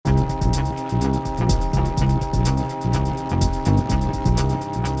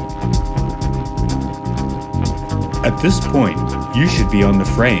At this point, you should be on the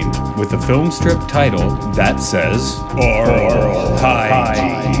frame with a film strip title that says Oral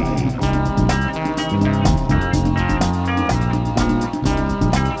Hygiene.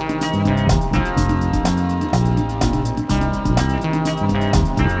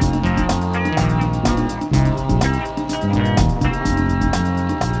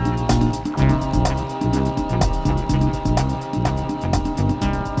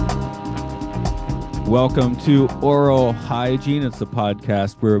 Welcome to Oral Hygiene. It's a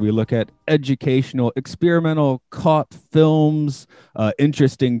podcast where we look at educational, experimental, caught films,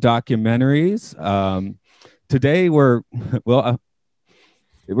 interesting documentaries. Today we're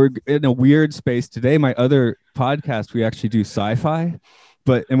in a weird space. Today, my other podcast, we actually do sci-fi,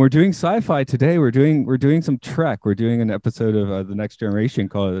 and we're doing sci-fi today. We're doing some Trek. We're doing an episode of The Next Generation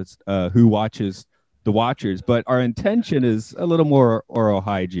called "Who Watches the Watchers." But our intention is a little more oral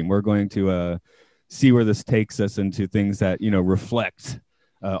hygiene. We're going to see where this takes us into things that, reflect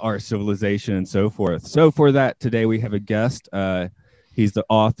our civilization and so forth. So for that, today we have a guest. He's the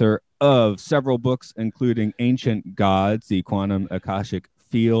author of several books, including Ancient Gods, The Quantum Akashic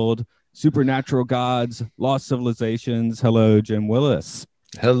Field, Supernatural Gods, Lost Civilizations. Hello, Jim Willis.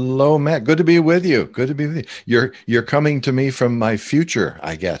 Hello, Matt. Good to be with you. Good to be with you. You're coming to me from my future,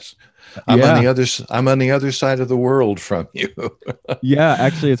 I guess. I'm on the other side of the world from you. Yeah,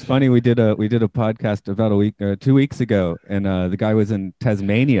 actually, it's funny. We did a podcast about 2 weeks ago, and the guy was in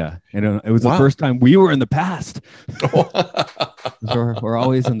Tasmania, and it was the first time we were in the past. we're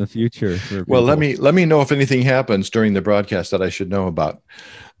always in the future. Well, let me know if anything happens during the broadcast that I should know about.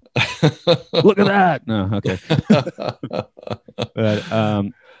 Look at that. No, okay.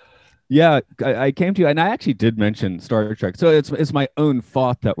 But yeah, I came to you, and I actually did mention Star Trek. So it's my own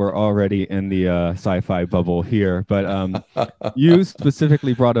fault that we're already in the sci-fi bubble here. But you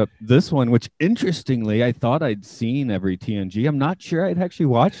specifically brought up this one, which interestingly, I thought I'd seen every TNG. I'm not sure I'd actually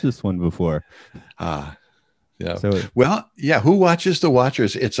watched this one before. Yeah. Who Watches the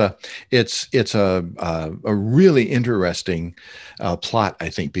Watchers? It's a really interesting plot, I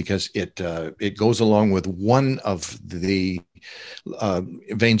think, because it goes along with one of the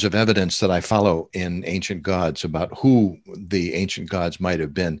veins of evidence that I follow in Ancient Gods about who the ancient gods might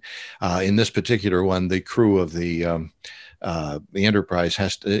have been. In this particular one, the crew of the Enterprise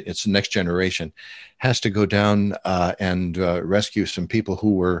it's the Next Generation, has to go down and rescue some people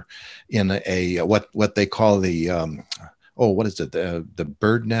who were in what they call the what is it? The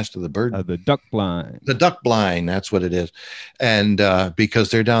bird nest of the bird? The duck blind. The duck blind, that's what it is. And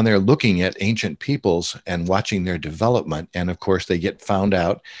because they're down there looking at ancient peoples and watching their development. And of course, they get found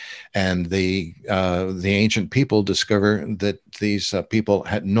out. And the ancient people discover that these people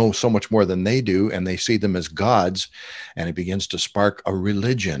know so much more than they do, and they see them as gods. And it begins to spark a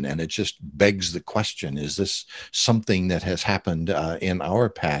religion. And it just begs the question, is this something that has happened in our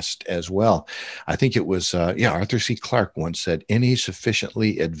past as well? I think it was, Arthur C. Clarke once said, any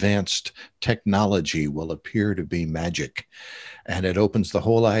sufficiently advanced technology will appear to be magic. And it opens the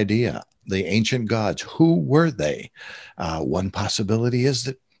whole idea. The ancient gods, who were they? One possibility is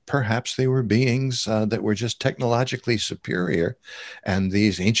that perhaps they were beings that were just technologically superior. And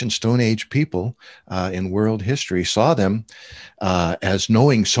these ancient Stone Age people in world history saw them as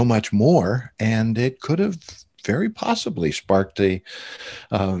knowing so much more. And it could have very possibly sparked a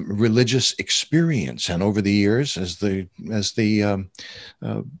religious experience. And over the years, as the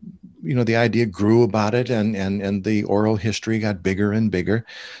idea grew about it and the oral history got bigger and bigger,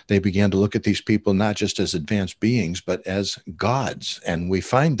 they began to look at these people not just as advanced beings, but as gods. And we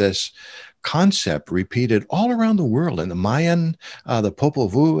find this concept repeated all around the world in the Mayan, the Popol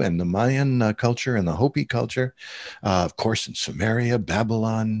Vuh and the Mayan culture and the Hopi culture, of course, in Sumeria,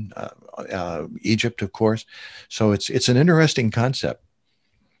 Babylon, Egypt, of course. So it's an interesting concept.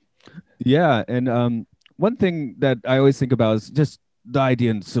 Yeah. And one thing that I always think about is just the idea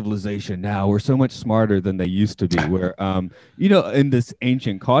in civilization now. We're so much smarter than they used to be, where in this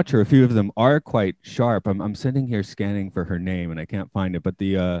ancient culture, a few of them are quite sharp. I'm sitting here scanning for her name and I can't find it, but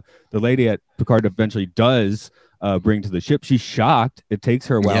the lady at Picard eventually does bring to the ship. She's shocked. It takes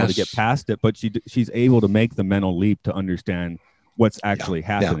her a while to get past it, but she's able to make the mental leap to understand what's actually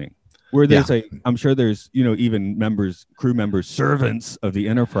happening. Yeah. Where there's I'm sure there's, even crew members, servants of the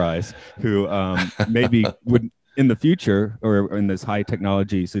Enterprise who maybe would in the future or in this high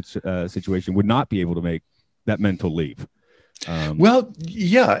technology situation would not be able to make that mental leap. And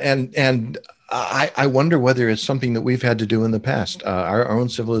I wonder whether it's something that we've had to do in the past, our own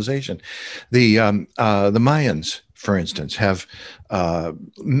civilization. The Mayans, for instance, have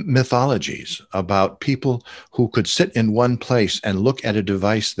mythologies about people who could sit in one place and look at a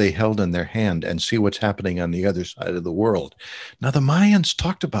device they held in their hand and see what's happening on the other side of the world. Now, the Mayans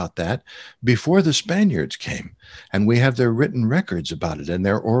talked about that before the Spaniards came, and we have their written records about it and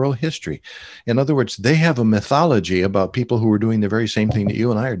their oral history. In other words, they have a mythology about people who are doing the very same thing that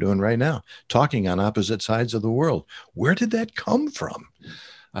you and I are doing right now, talking on opposite sides of the world. Where did that come from?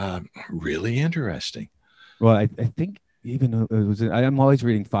 Really interesting. Well, I think even though it was, I'm always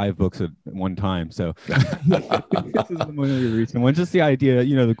reading 5 books at one time. So this is one of the recent ones. Just the idea,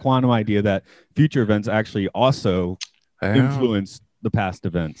 the quantum idea that future events actually also influence the past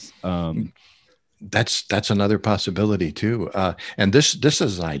events. That's another possibility too. And this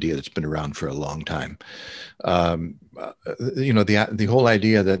is an idea that's been around for a long time. The whole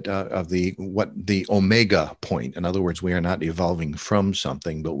idea that of the omega point. In other words, we are not evolving from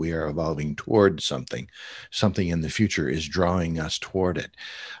something, but we are evolving toward something. Something in the future is drawing us toward it.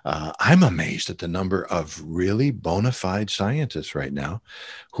 I'm amazed at the number of really bona fide scientists right now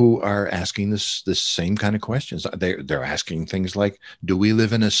who are asking this same kind of questions. They're asking things like, do we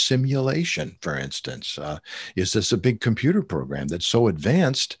live in a simulation, for instance? Is this a big computer program that's so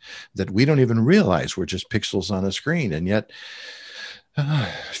advanced that we don't even realize we're just pixels on a screen? And yet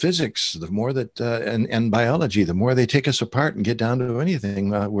physics, the more that and biology, the more they take us apart and get down to anything,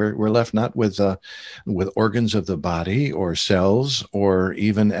 we're left not with organs of the body or cells or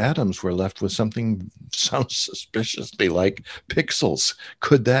even atoms. We're left with something sounds suspiciously like pixels.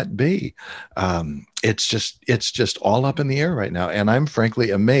 Could that be? It's just all up in the air right now. And I'm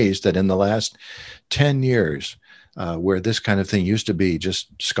frankly amazed that in the last 10 years, where this kind of thing used to be just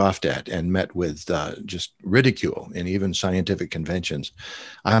scoffed at and met with just ridicule in even scientific conventions,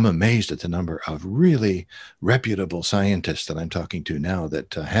 I'm amazed at the number of really reputable scientists that I'm talking to now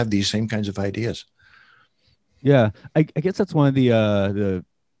that have these same kinds of ideas. Yeah, I guess that's one of the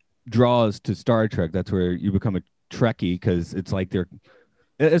draws to Star Trek. That's where you become a Trekkie, because it's like they're,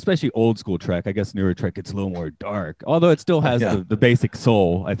 especially old school Trek. I guess newer Trek, it's a little more dark, although it still has the basic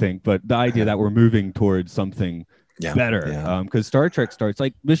soul, I think. But the idea that we're moving towards something better, because Star Trek starts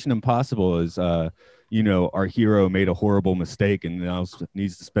like Mission Impossible is, our hero made a horrible mistake and now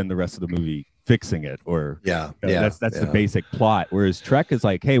needs to spend the rest of the movie fixing it, or that's the basic plot. Whereas Trek is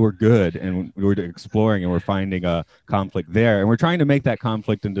like, hey, we're good and we're exploring and we're finding a conflict there, and we're trying to make that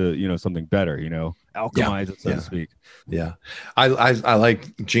conflict into something better, alchemize it, so to speak. Yeah, I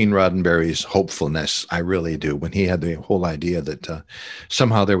like Gene Roddenberry's hopefulness. I really do. When he had the whole idea that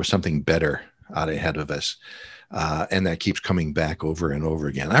somehow there was something better out ahead of us. And that keeps coming back over and over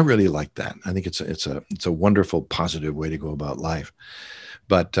again. I really like that. I think it's a wonderful, positive way to go about life.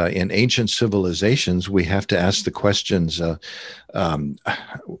 But in ancient civilizations, we have to ask the questions: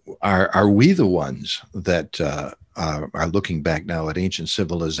 Are we the ones that are looking back now at ancient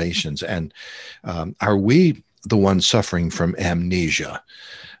civilizations, and are we the ones suffering from amnesia?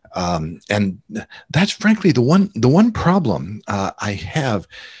 And that's frankly the one problem I have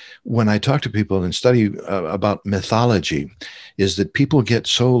when I talk to people and study about mythology, is that people get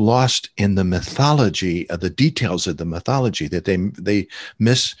so lost in the mythology, the details of the mythology, that they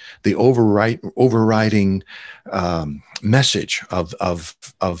miss the overriding message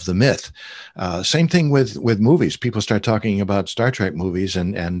of the myth. Same thing with movies. People start talking about Star Trek movies,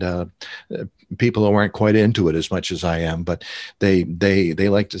 and people who aren't quite into it as much as I am, but they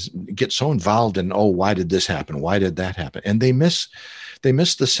like to get so involved in, why did this happen? Why did that happen? And they miss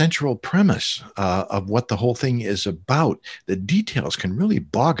the central premise of what the whole thing is about. The details can really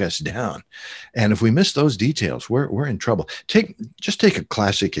bog us down. And if we miss those details, we're in trouble. Take a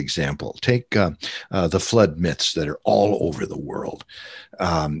classic example. Take the flood myths that are all over the world.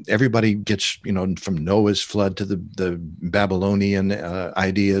 Everybody gets, from Noah's flood to the Babylonian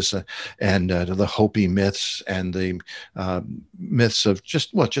ideas and to the Hopi myths and the myths of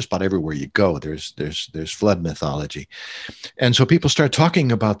just about everywhere you go. There's flood mythology. And so people start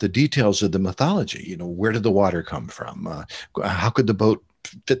talking about the details of the mythology. Where did the water come from? How could the boat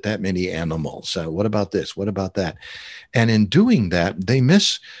fit that many animals? What about this? What about that? And in doing that, they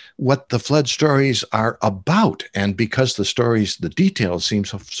miss what the flood stories are about. And because the details seem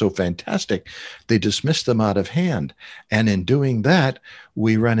so fantastic, they dismiss them out of hand. And in doing that,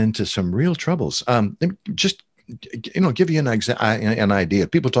 we run into some real troubles. Just give you an idea.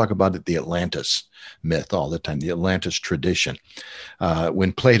 People talk about it, the Atlantis myth all the time, the Atlantis tradition.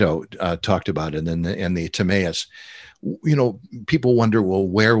 When Plato talked about it in the Timaeus, people wonder, well,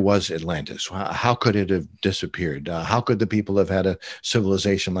 where was Atlantis? How could it have disappeared? How could the people have had a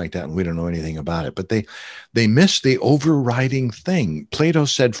civilization like that? And we don't know anything about it. But they miss the overriding thing. Plato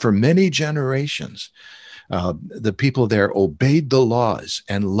said for many generations, The people there obeyed the laws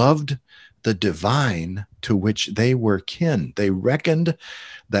and loved the divine to which they were kin. They reckoned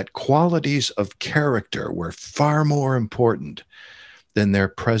that qualities of character were far more important than their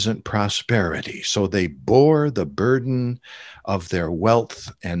present prosperity. So they bore the burden of their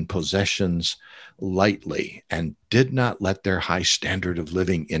wealth and possessions lightly and did not let their high standard of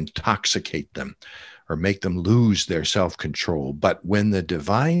living intoxicate them or make them lose their self-control. But when the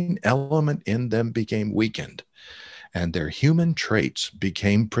divine element in them became weakened and their human traits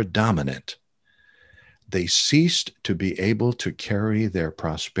became predominant, they ceased to be able to carry their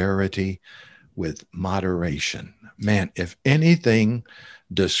prosperity with moderation. Man, if anything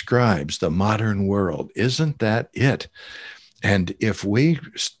describes the modern world, isn't that it? And if we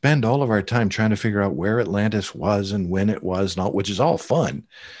spend all of our time trying to figure out where Atlantis was and when it was, and all, which is all fun,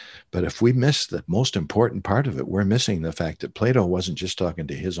 but if we miss the most important part of it, we're missing the fact that Plato wasn't just talking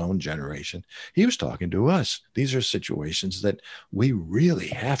to his own generation. He was talking to us. These are situations that we really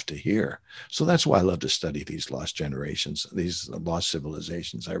have to hear. So that's why I love to study these lost generations, these lost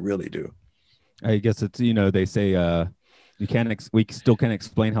civilizations. I really do. I guess it's, they say we still can't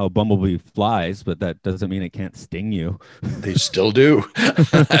explain how a bumblebee flies, but that doesn't mean it can't sting you. They still do.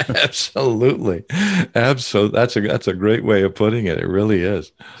 Absolutely. Absolutely. That's a great way of putting it. It really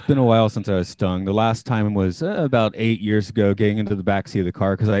is. It's been a while since I was stung. The last time was about 8 years ago, getting into the backseat of the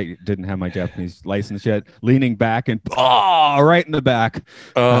car because I didn't have my Japanese license yet, leaning back and right in the back.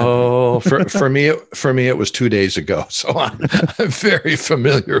 Oh, for me, it was 2 days ago. So I'm very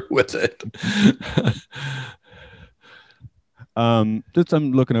familiar with it. Just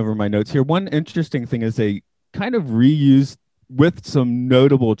I'm looking over my notes here. One interesting thing is they kind of reused with some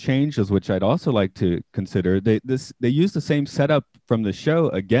notable changes, which I'd also like to consider. They use the same setup from the show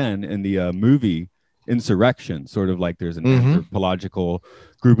again in the movie Insurrection, sort of like there's an anthropological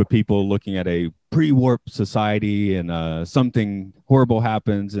group of people looking at a pre-warp society and something horrible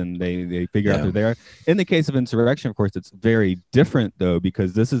happens and they figure out they're there. In the case of Insurrection, of course, it's very different though,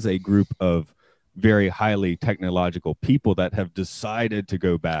 because this is a group of very highly technological people that have decided to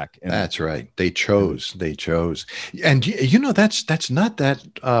go back. And that's right. They chose. And that's not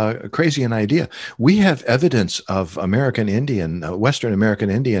that crazy an idea. We have evidence of Western American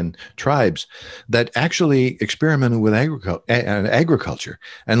Indian tribes that actually experimented with agriculture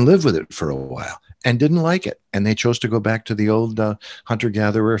and lived with it for a while and didn't like it. And they chose to go back to the old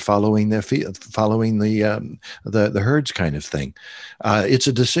hunter-gatherer following the herds kind of thing. It's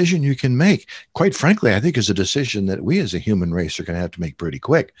a decision you can make. Quite frankly, I think it's a decision that we as a human race are going to have to make pretty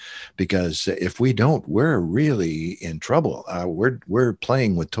quick, because if we don't, we're really in trouble. We're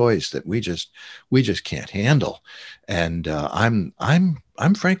playing with toys that we just can't handle. And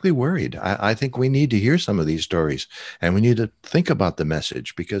I'm frankly worried. I think we need to hear some of these stories, and we need to think about the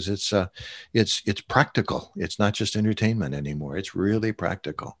message, because it's practical. It's not just entertainment anymore. It's really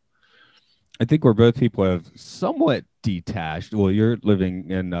practical. I think we're both people have somewhat detached. Well, you're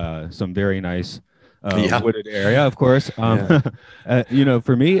living in some very nice wooded area, of course.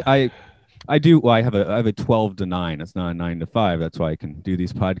 For me, I do. Well, I have a 12 to 9. It's not a 9 to 5. That's why I can do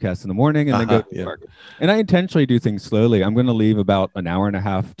these podcasts in the morning and then go to work. And I intentionally do things slowly. I'm going to leave about an hour and a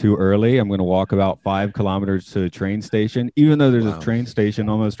half too early. I'm going to walk about 5 kilometers to the train station, even though there's a train station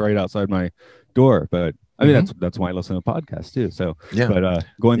almost right outside my door. But I mean, that's why I listen to podcasts too. So, but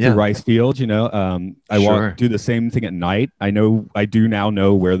going through rice fields, I do the same thing at night. I do now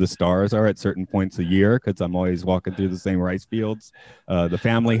know where the stars are at certain points a year, because I'm always walking through the same rice fields. The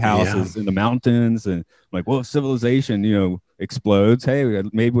family house is in the mountains, and I'm like, well, if civilization, explodes, hey,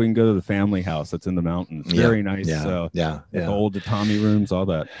 maybe we can go to the family house that's in the mountains. Very nice. The old tatami rooms, all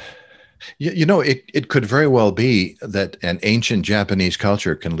that. It could very well be that an ancient Japanese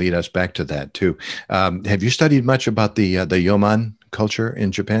culture can lead us back to that too. Have you studied much about the Yomon culture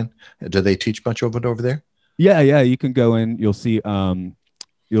in Japan? Do they teach much of it over there? Yeah. You can go in. You'll see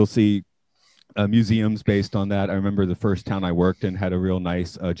museums based on that. I remember the first town I worked in had a real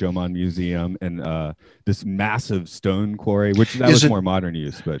nice Jomon museum and this massive stone quarry, which was more modern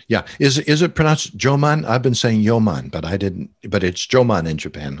use. But is it pronounced Jomon? I've been saying Yomon, but I didn't. But it's Jomon in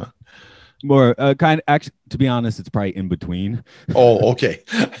Japan, huh? More actually, to be honest, it's probably in between. Oh, okay.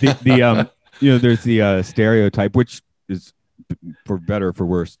 There's the stereotype, which is for better or for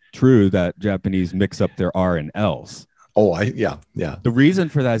worse true, that Japanese mix up their R and L's. Oh, yeah. The reason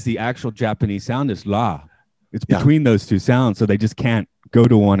for that is the actual Japanese sound is la. It's between those two sounds, so they just can't go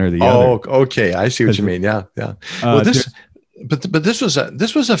to one or the other. Oh, okay. I see what you mean. Yeah. Well, but this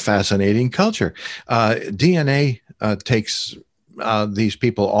was a fascinating culture. DNA takes these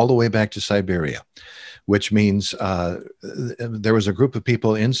people all the way back to Siberia, which means there was a group of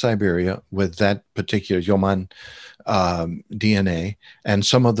people in Siberia with that particular Yoman DNA, and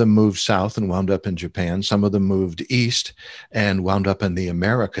some of them moved south and wound up in Japan. Some of them moved east and wound up in the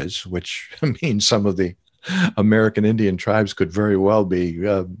Americas, which means some of the American Indian tribes could very well be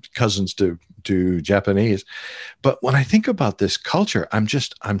cousins to Japanese. But when I think about this culture, I'm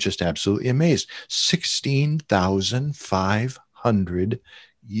just absolutely amazed. 16,500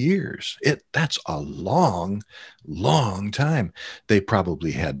 years. That's a long time. They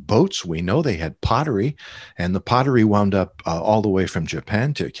probably had boats. We know they had pottery, and the pottery wound up all the way from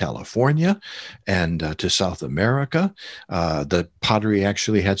Japan to California and to South America. The pottery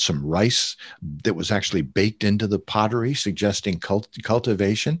actually had some rice that was actually baked into the pottery, suggesting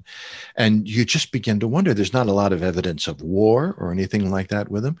cultivation. And you just begin to wonder, there's not a lot of evidence of war or anything like that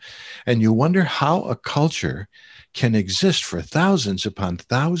with them. And you wonder how a culture can exist for thousands upon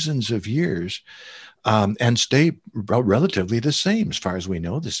thousands of years and stay relatively the same, as far as we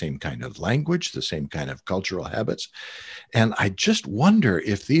know, the same kind of language, the same kind of cultural habits. And I just wonder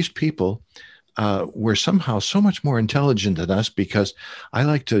if these people were somehow so much more intelligent than us, because I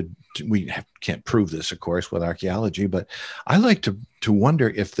like can't prove this, of course, with archaeology, but I like to wonder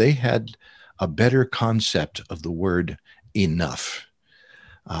if they had a better concept of the word enough.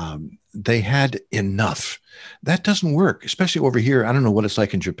 They had enough. That doesn't work, especially over here. I don't know what it's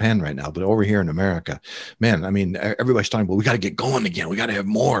like in Japan right now, but over here in America, man, I mean, everybody's talking about, we got to get going again. We got to have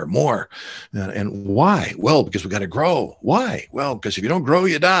more. And why? Well, because we got to grow. Why? Well, because if you don't grow,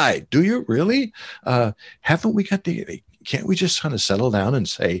 you die. Do you really? Haven't we got can't we just kind of settle down and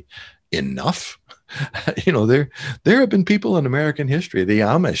say enough? There have been people in American history, the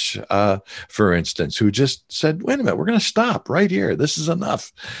Amish, for instance, who just said, wait a minute, we're going to stop right here. This is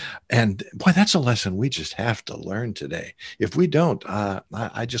enough. And boy, that's a lesson we just have to learn today. If we don't,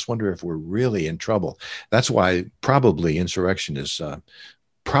 I just wonder if we're really in trouble. That's why probably Insurrection is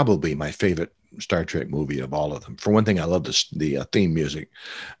probably my favorite Star Trek movie of all of them. For one thing, I love the theme music.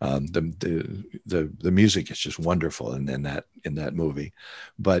 The music is just wonderful in that movie.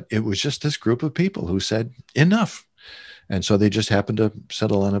 But it was just this group of people who said enough, and so they just happened to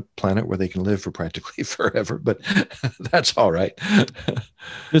settle on a planet where they can live for practically forever. But that's all right.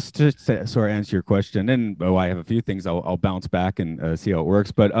 Just to answer your question, and I have a few things I'll bounce back and see how it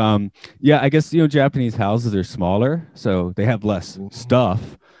works. But I guess Japanese houses are smaller, so they have less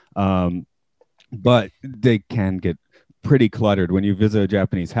stuff. But they can get pretty cluttered. When you visit a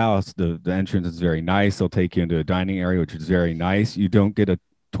Japanese house, the entrance is very nice. They'll take you into a dining area, which is very nice. You don't get a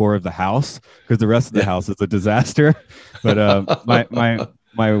tour of the house because the rest of the house is a disaster. But my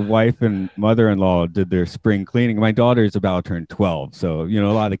wife and mother-in-law did their spring cleaning. My daughter is about to turn 12, so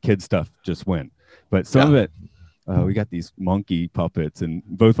a lot of kid stuff just went. But some of it, we got these monkey puppets, and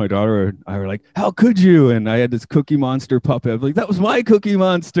both my daughter and I were like, how could you? And I had this Cookie Monster puppet. I was like, that was my Cookie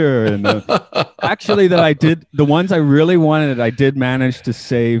Monster. And actually the ones I really wanted, I did manage to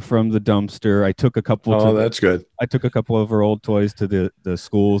save from the dumpster. I took a couple. That's good. I took a couple of her old toys to the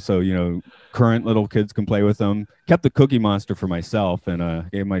school, so current little kids can play with them. Kept the Cookie Monster for myself,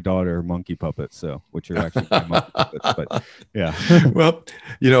 and gave my daughter monkey puppets, which are actually my monkey puppets. But yeah. Well,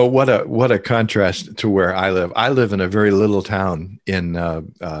 what a contrast to where I live. I live in a very little town in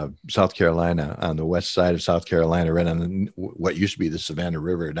South Carolina, on the west side of South Carolina, right on what used to be the Savannah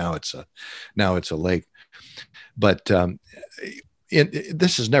River. Now it's a lake. But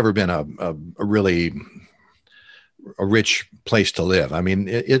this has never been a really a rich place to live. I mean,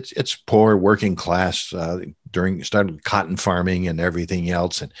 it's poor, working class. Started cotton farming and everything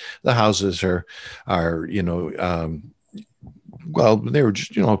else, and the houses are they were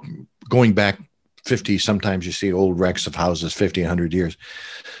just going back 50. Sometimes you see old wrecks of houses 50, 100 years.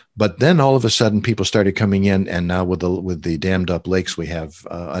 But then all of a sudden, people started coming in, and now with the dammed up lakes, we have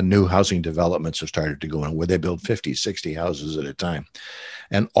a new housing developments have started to go in, where they build 50, 60 houses at a time.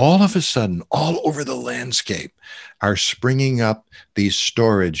 And all of a sudden, all over the landscape are springing up these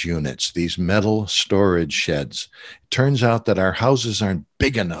storage units, these metal storage sheds. It turns out that our houses aren't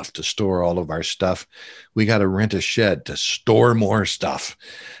big enough to store all of our stuff. We got to rent a shed to store more stuff.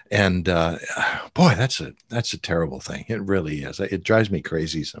 And boy, that's a terrible thing. It really is. It drives me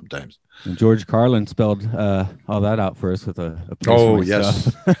crazy sometimes. And George Carlin spelled all that out for us with a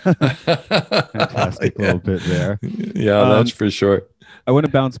yes. Fantastic little bit there. Yeah, that's for sure. I want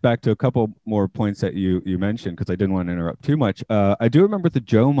to bounce back to a couple more points that you mentioned, because I didn't want to interrupt too much. I do remember the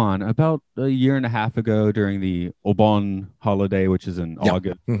Jomon about a year and a half ago during the Obon holiday, which is in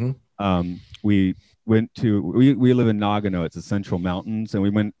August. Mm-hmm. We went to we live in Nagano. It's the Central Mountains, and we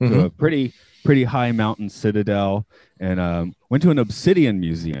went to a pretty high mountain citadel, and went to an obsidian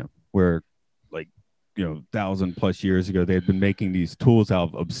museum where 1,000+ years ago, they had been making these tools out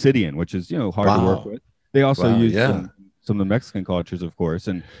of obsidian, which is hard to work with. They also used some of the Mexican cultures, of course,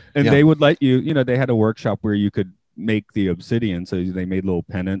 and they would let you, they had a workshop where you could make the obsidian, so they made little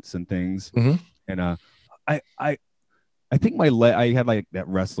pennants and things. And I think I had like that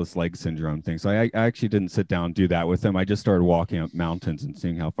restless leg syndrome thing, so I actually didn't sit down and do that with them. I just started walking up mountains and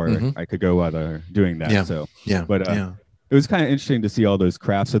seeing how far I could go while doing that. It was kind of interesting to see all those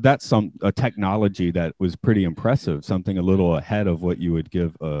crafts. So that's a technology that was pretty impressive, something a little ahead of what you would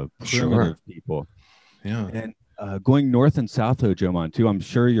give primitive people. Yeah. And going north and south Hojoman too, I'm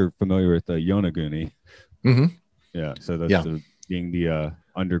sure you're familiar with the Yonaguni. Yeah. So that's being the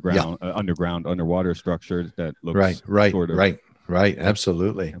underwater structure that looks right.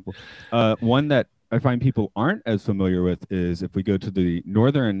 Absolutely. One that I find people aren't as familiar with is if we go to the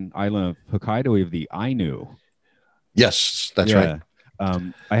northern island of Hokkaido, we have the Ainu. Yes, that's right.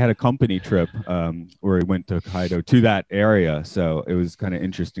 I had a company trip where we went to Hokkaido to that area. So it was kind of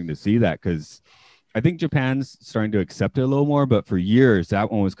interesting to see that, because I think Japan's starting to accept it a little more. But for years, that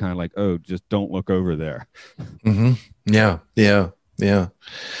one was kind of like, oh, just don't look over there. Yeah. The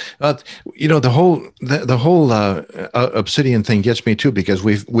whole obsidian thing gets me too, because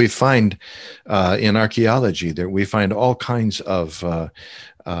we find in archaeology that we find all kinds of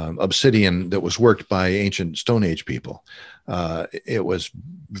obsidian that was worked by ancient Stone Age people. It was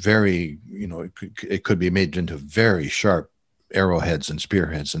very, it could be made into very sharp arrowheads and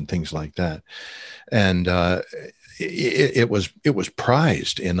spearheads and things like that, and it was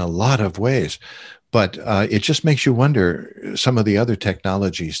prized in a lot of ways. But it just makes you wonder some of the other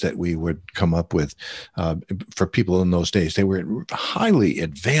technologies that we would come up with for people in those days. They were highly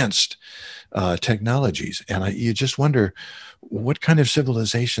advanced technologies. And you just wonder, what kind of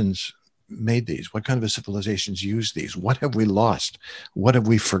civilizations made these? What kind of civilizations used these? What have we lost? What have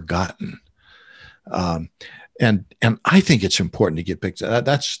we forgotten? And I think it's important to get picked.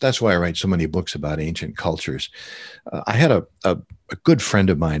 That's why I write so many books about ancient cultures. I had a good friend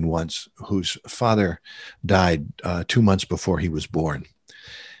of mine once whose father died 2 months before he was born.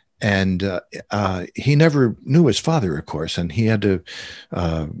 And he never knew his father, of course, and he had to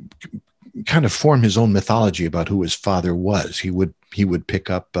kind of form his own mythology about who his father was. He would pick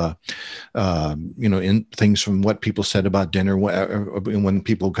up, in things from what people said about dinner when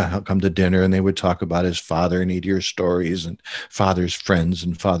people come to dinner, and they would talk about his father, and he'd hear stories and father's friends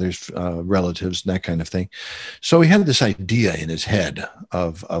and father's relatives and that kind of thing. So he had this idea in his head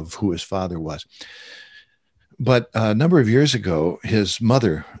of who his father was. But a number of years ago, his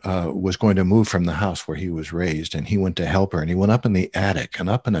mother was going to move from the house where he was raised, and he went to help her. And he went up in the attic, and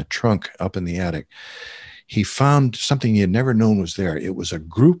up in a trunk up in the attic, he found something he had never known was there. It was a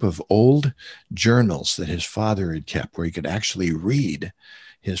group of old journals that his father had kept, where he could actually read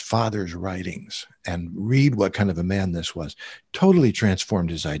his father's writings and read what kind of a man this was. Totally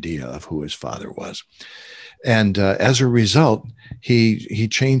transformed his idea of who his father was. And as a result, he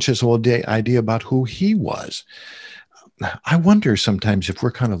changed his whole idea about who he was. I wonder sometimes if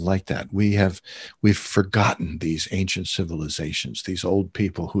we're kind of like that. We've forgotten these ancient civilizations, these old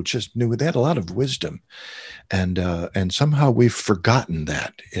people who just knew. They had a lot of wisdom, and somehow we've forgotten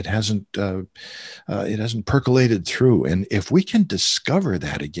that. It hasn't percolated through. And if we can discover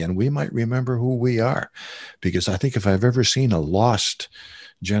that again, we might remember who we are. Because I think if I've ever seen a lost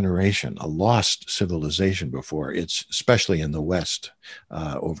generation, a lost civilization before, it's especially in the West,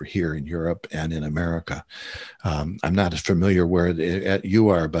 over here in Europe and in America. I'm not as familiar where you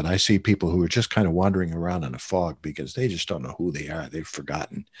are, but I see people who are just kind of wandering around in a fog because they just don't know who they are. They've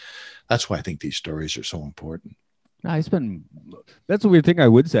forgotten. That's why I think these stories are so important. That's a weird thing I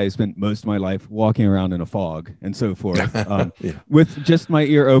would say. I spent most of my life walking around in a fog and so forth, with just my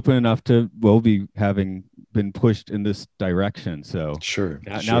ear open enough to be having been pushed in this direction. So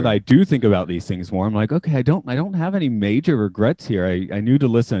now that I do think about these things more, I'm like, okay, I don't have any major regrets here. I knew to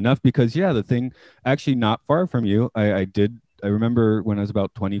listen enough because the thing actually not far from you, I remember when I was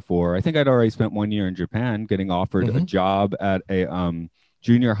about 24, I think I'd already spent 1 year in Japan getting offered a job at a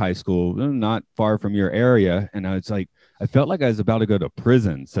junior high school, not far from your area. And I felt like I was about to go to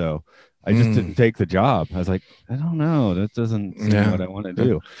prison. So I just didn't take the job. I was like, I don't know. That doesn't seem what I want to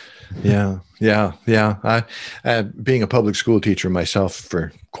do. Yeah. Being a public school teacher myself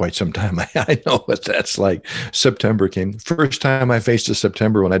for quite some time, I know what that's like. September came. First time I faced a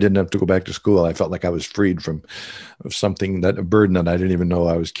September when I didn't have to go back to school, I felt like I was freed from something, a burden that I didn't even know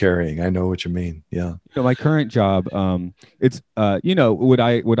I was carrying. I know what you mean. Yeah. My current job, it's would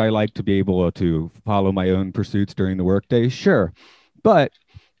I like to be able to follow my own pursuits during the workday? Sure, but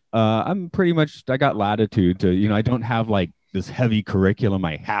I'm pretty much, I got latitude to, I don't have like this heavy curriculum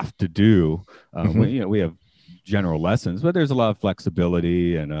I have to do. We have general lessons, but there's a lot of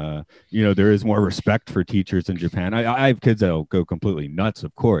flexibility, and there is more respect for teachers in Japan. I have kids that'll go completely nuts,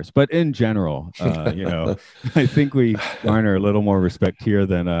 of course, but in general, I think we garner a little more respect here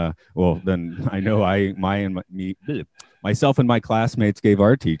than than I know myself and my classmates gave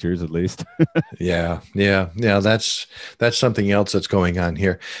our teachers, at least. Yeah. That's something else that's going on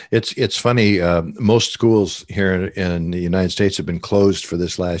here. It's funny. Most schools here in the United States have been closed for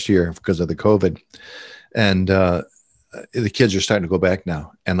this last year because of the COVID. And the kids are starting to go back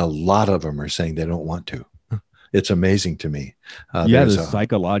now, and a lot of them are saying they don't want to. It's amazing to me. The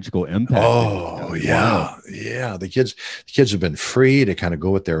psychological impact. Oh, yeah, yeah. The kids have been free to kind of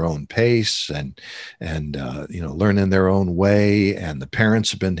go at their own pace and learn in their own way, and the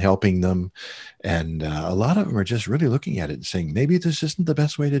parents have been helping them, and a lot of them are just really looking at it and saying, maybe this isn't the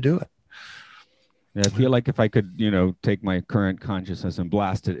best way to do it. Yeah, I feel like if I could, take my current consciousness and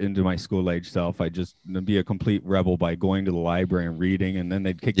blast it into my school age self, I'd just be a complete rebel by going to the library and reading, and then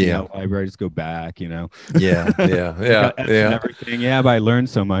they'd kick me out of the library, just go back, Yeah. Everything. Yeah, but I learned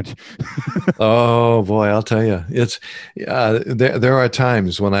so much. Oh boy, I'll tell you, it's there are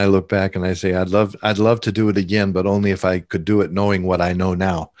times when I look back and I say, I'd love to do it again, but only if I could do it knowing what I know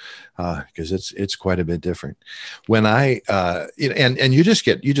now. Because it's quite a bit different. When and you just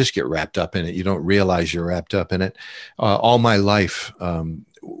get wrapped up in it. You don't realize you're wrapped up in it. All my life,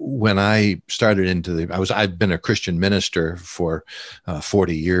 when I started I've been a Christian minister for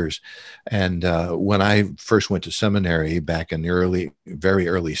 40 years, and when I first went to seminary back in the very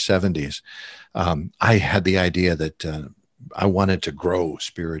early 70s, I had the idea that I wanted to grow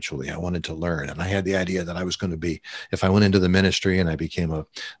spiritually. I wanted to learn. And I had the idea that I was going to be, if I went into the ministry and I became a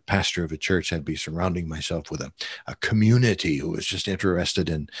pastor of a church, I'd be surrounding myself with a community who was just interested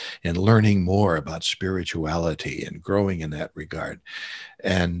in learning more about spirituality and growing in that regard.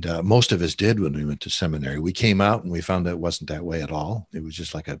 And most of us did when we went to seminary. We came out and we found that it wasn't that way at all. It was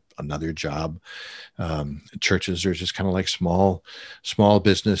just like another job. Churches are just kind of like small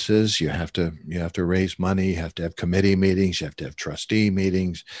businesses. You have to raise money. You have to have committee meetings. You have to have trustee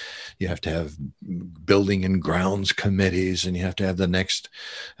meetings. You have to have building and grounds committees, and you have to have the next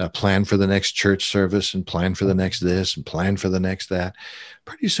plan for the next church service, and plan for the next this, and plan for the next that.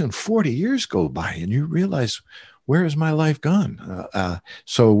 Pretty soon, 40 years go by, and you realize, where has my life gone?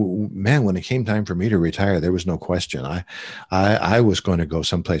 So, man, when it came time for me to retire, there was no question. I was going to go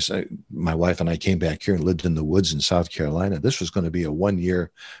someplace. My wife and I came back here and lived in the woods in South Carolina. This was going to be a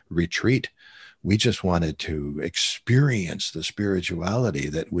 1-year retreat. We just wanted to experience the spirituality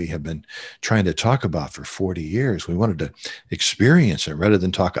that we have been trying to talk about for 40 years. We wanted to experience it rather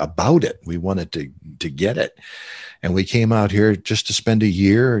than talk about it. We wanted to get it. And we came out here just to spend a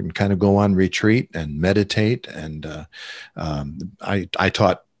year and kind of go on retreat and meditate. And I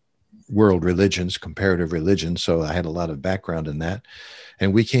taught world religions, comparative religions, so I had a lot of background in that.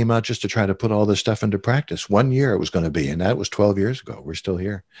 And we came out just to try to put all this stuff into practice. 1 year it was going to be, and that was 12 years ago. We're still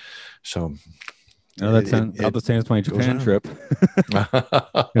here. So that sounds about the same as my Japan trip.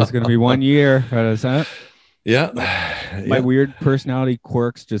 It's going to be 1 year. How does that? Yeah. My weird personality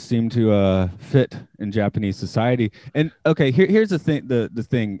quirks just seem to fit in Japanese society. And okay, here's the thing. The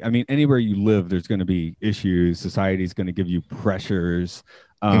thing. I mean, anywhere you live, there's going to be issues. Society's going to give you pressures.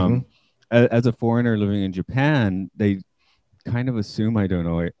 As a foreigner living in Japan, they kind of assume they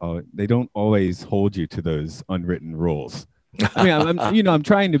don't always hold you to those unwritten rules. I mean, I'm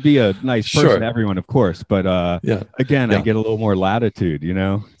trying to be a nice person to everyone, of course, but again, I get a little more latitude.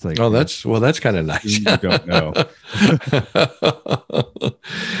 It's like, that's kind of nice. You don't know.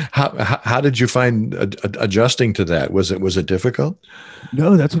 How did you find adjusting to that? Was it difficult?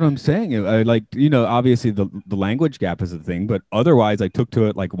 No, that's what I'm saying. I obviously the language gap is a thing, but otherwise I took to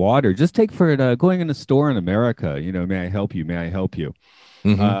it like water. Just take for it going in a store in America. May I help you? May I help you?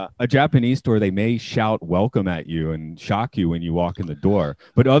 A Japanese store, they may shout welcome at you and shock you when you walk in the door,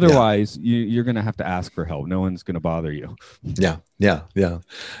 but otherwise you're going to have to ask for help. No one's going to bother you. Yeah.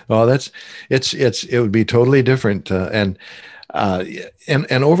 Well, it would be totally different. And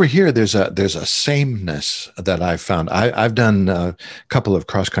over here, there's a sameness that I've found. I've done a couple of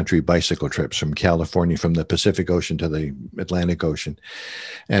cross-country bicycle trips from California, from the Pacific Ocean to the Atlantic Ocean.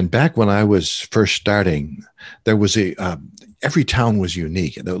 And back when I was first starting, there was every town was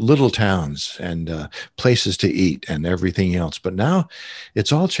unique, the little towns and places to eat and everything else. But now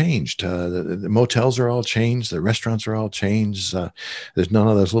it's all changed. The motels are all changed. The restaurants are all changed. There's none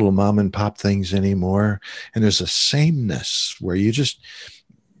of those little mom and pop things anymore. And there's a sameness where you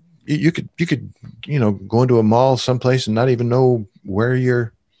could go into a mall someplace and not even know where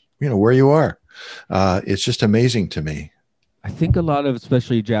you are. It's just amazing to me. I think a lot of,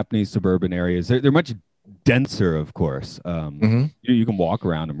 especially Japanese suburban areas, they're much denser, of course. Hmm. You can walk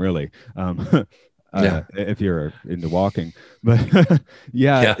around them really, Yeah. if you're into walking. But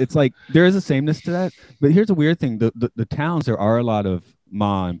yeah, Yeah. it's like there is a sameness to that. But here's a weird thing: the towns, there are a lot of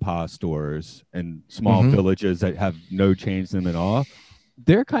ma and pa stores and small Hmm. villages that have no change in them at all.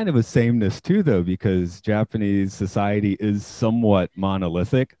 They're kind of a sameness too, though, because Japanese society is somewhat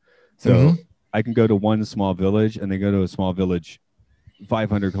monolithic. So Hmm. I can go to one small village and they go to a small village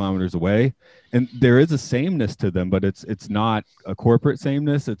 500 kilometers away, and there is a sameness to them, but it's not a corporate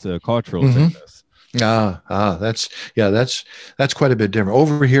sameness, it's a cultural Hmm. sameness. That's yeah, that's quite a bit different.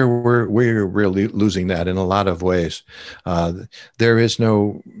 Over here, we're really losing that in a lot of ways. Uh, there is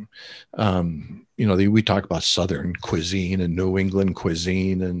no, we talk about Southern cuisine and New England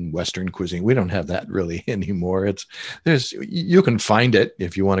cuisine and Western cuisine. We don't have that really anymore. You can find it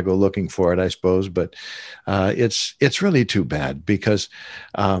if you want to go looking for it, I suppose, but it's really too bad because,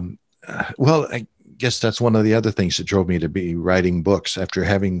 well, I guess that's one of the other things that drove me to be writing books. After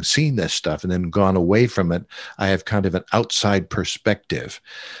having seen this stuff and then gone away from it, I have kind of an outside perspective,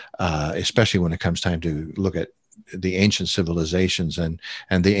 especially when it comes time to look at the ancient civilizations and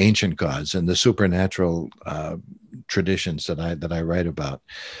the ancient gods and the supernatural traditions that I write about,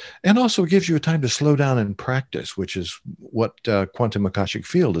 and also gives you a time to slow down and practice, which is what quantum akashic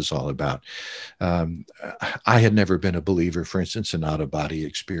field is all about. Um, I had never been a believer, for instance, in out of body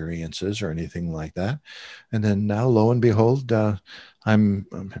experiences or anything like that, and then now, lo and behold, I'm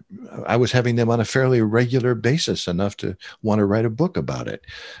I was having them on a fairly regular basis, enough to want to write a book about it.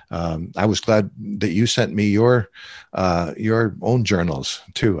 I was glad that you sent me your own journals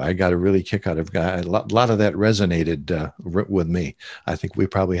too. I got a really kick out of a lot of that resonated with me. I think we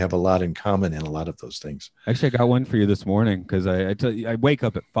probably have a lot in common in a lot of those things. Actually, I got one for you this morning because I tell you, I wake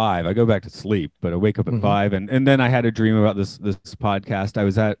up at 5. I go back to sleep, but I wake up at Hmm. 5, and then I had a dream about this podcast. I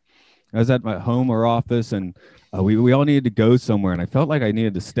was at my home or office, and we all needed to go somewhere, and I felt like I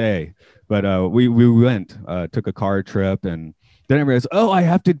needed to stay, but we went, took a car trip, and then I realized, oh, I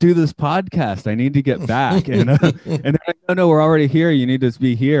have to do this podcast. I need to get back, and then no, we're already here. You need to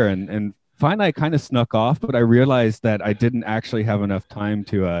be here, and finally, I kind of snuck off, but I realized that I didn't actually have enough time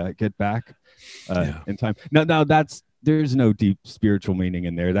to get back Yeah. in time. Now there's no deep spiritual meaning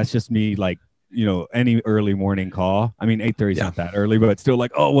in there. That's just me, like, any early morning call. I mean, 8:30 is Yeah. not that early, but it's still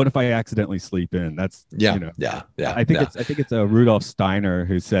like, oh, what if I accidentally sleep in? That's, Yeah. Yeah. Yeah. I think Yeah. it's Rudolf Steiner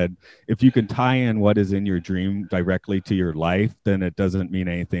who said, if you can tie in what is in your dream directly to your life, then it doesn't mean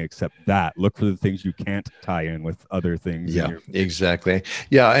anything except that. Look for the things you can't tie in with other things. Yeah, exactly.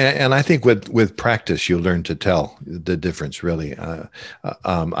 Yeah, and I think with practice, you learn to tell the difference. Really,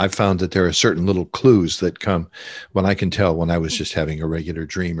 I've found that there are certain little clues that come when I can tell when I was just having a regular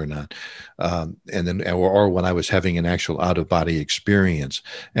dream or not, and then or when I was having an actual out of body experience.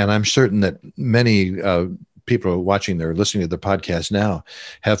 And I'm certain that many people watching or listening to the podcast now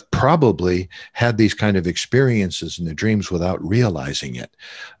have probably had these kind of experiences in their dreams without realizing it,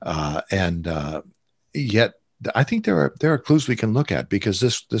 and yet I think there are clues we can look at, because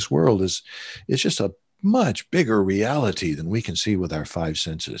this world is just a much bigger reality than we can see with our five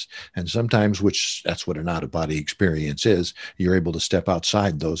senses. And sometimes, which that's what an out of body experience is, you're able to step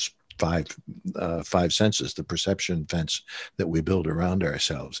outside those five senses, the perception fence that we build around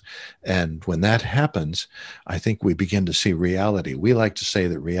ourselves. And when that happens, I think we begin to see reality. We like to say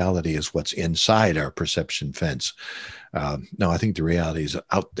that reality is what's inside our perception fence. No, I think the reality is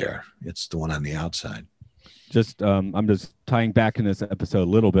out there. It's the one on the outside. I'm just tying back in this episode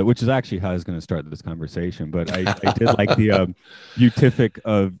a little bit, which is actually how I was going to start this conversation. But I did like the beatific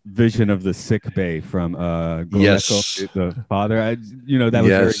vision of the sick bay from Yes. the father. That was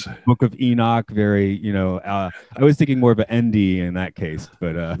Yes. very Book of Enoch. Very, I was thinking more of an ND in that case.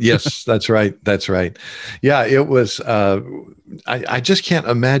 But Yes, that's right. That's right. Yeah, it was. I just can't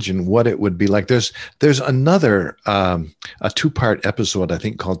imagine what it would be like. There's another a 2-part episode, I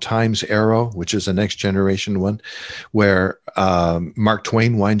think, called Time's Arrow, which is a Next Generation one, where Mark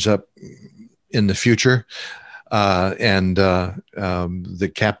Twain winds up in the future, and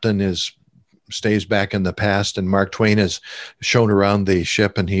the captain stays back in the past, and Mark Twain is shown around the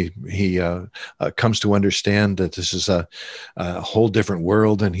ship, and he comes to understand that this is a whole different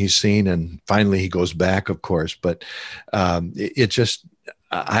world than he's seen, and finally he goes back, of course. But it just,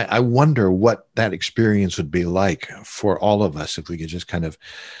 I wonder what that experience would be like for all of us if we could just kind of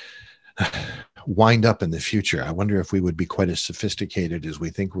wind up in the future. I wonder if we would be quite as sophisticated as we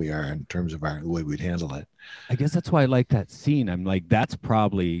think we are in terms of the way we'd handle it. I guess that's why I like that scene. I'm like, that's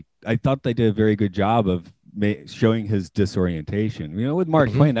probably, I thought they did a very good job of showing his disorientation. With Mark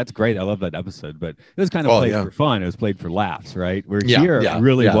Mhm. Twain, that's great. I love that episode, but it was kind of Oh, played yeah. for fun. It was played for laughs, right? Where Yeah, here yeah, it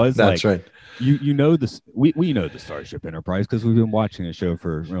really yeah, was that's like, right. this. We know the Starship Enterprise because we've been watching the show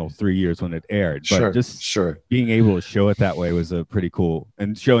for 3 years when it aired. But Sure, just sure. being able to show it that way was a pretty cool,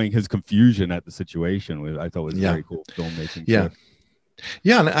 and showing his confusion at the situation I thought was Yeah. very cool filmmaking. Yeah. too.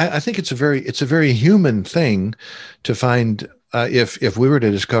 Yeah, and I think it's a very human thing to find, if we were to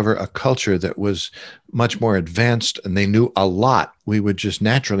discover a culture that was much more advanced and they knew a lot, we would just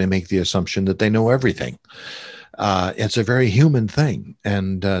naturally make the assumption that they know everything. It's a very human thing,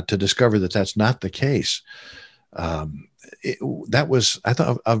 and to discover that that's not the case, that was, I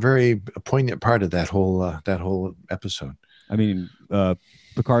thought, a very poignant part of that whole episode. I mean,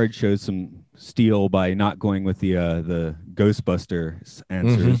 Picard shows some steel by not going with the Ghostbuster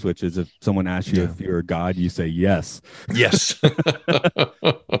answers, which is if someone asks you if you're a god, you say yes. Yes.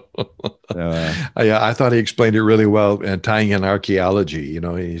 Yeah, I thought he explained it really well, and tying in archaeology.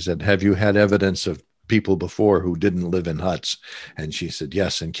 He said, "Have you had evidence of people before who didn't live in huts?" And she said,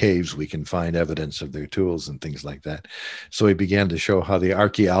 "Yes, in caves we can find evidence of their tools and things like that." So he began to show how the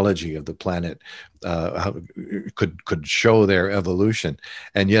archaeology of the planet could show their evolution,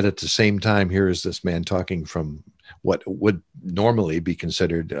 and yet at the same time, here is this man talking from what would normally be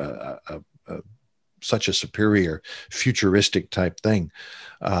considered such a superior, futuristic type thing.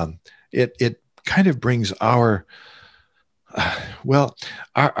 It kind of brings our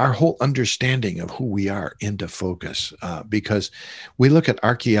whole understanding of who we are into focus, because we look at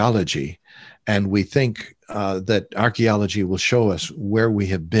archaeology and we think that archaeology will show us where we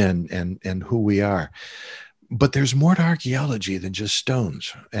have been and who we are. But there's more to archaeology than just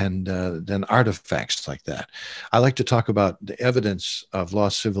stones and than artifacts like that. I like to talk about the evidence of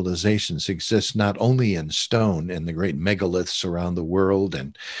lost civilizations exists not only in stone and the great megaliths around the world,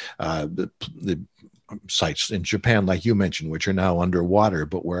 and the sites in Japan, like you mentioned, which are now underwater,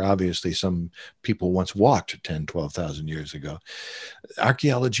 but where obviously some people once walked 10, 12,000 years ago.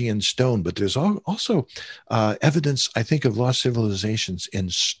 Archaeology in stone, but there's also evidence, I think, of lost civilizations in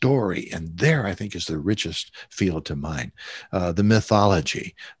story. And there, I think, is the richest field to mine. The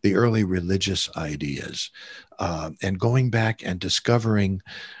mythology, the early religious ideas, and going back and discovering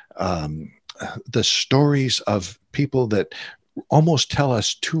the stories of people that almost tell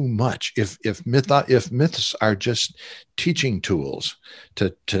us too much. If myths are just teaching tools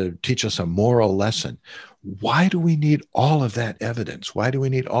to teach us a moral lesson, why do we need all of that evidence? Why do we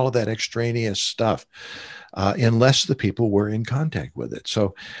need all of that extraneous stuff unless the people were in contact with it?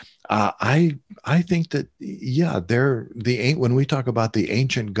 So I think that, when we talk about the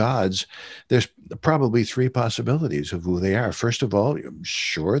ancient gods, there's probably three possibilities of who they are. First of all,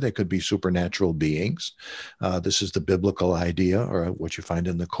 sure, they could be supernatural beings. This is the biblical idea, or what you find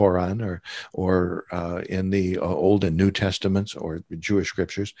in the Quran, or in the Old and New Testaments, or Jewish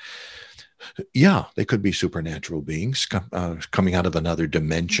scriptures. Yeah, they could be supernatural beings coming out of another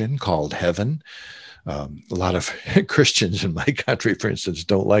dimension called heaven. A lot of Christians in my country, for instance,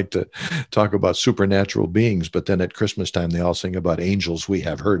 don't like to talk about supernatural beings, but then at Christmas time, they all sing about angels we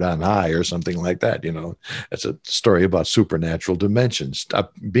have heard on high or something like that. It's a story about supernatural dimensions,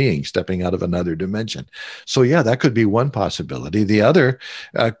 beings stepping out of another dimension. So yeah, that could be one possibility. The other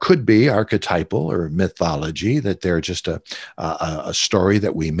could be archetypal or mythology, that they're just a story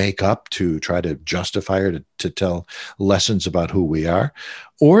that we make up to try to justify or to tell lessons about who we are.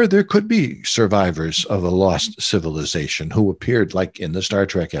 Or there could be survivors of a lost civilization who appeared, like in the Star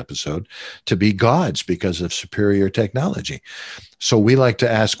Trek episode, to be gods because of superior technology. So we like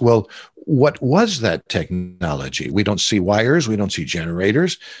to ask, well, what was that technology? We don't see wires. We don't see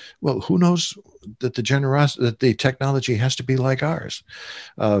generators. Well, who knows that the technology has to be like ours?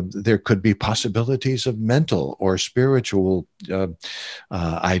 There could be possibilities of mental or spiritual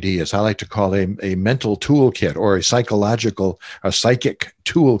ideas. I like to call a mental toolkit, or a psychic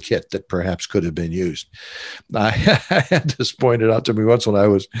toolkit that perhaps could have been used. I had this pointed out to me once when I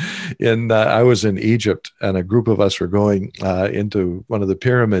was in Egypt, and a group of us were going into one of the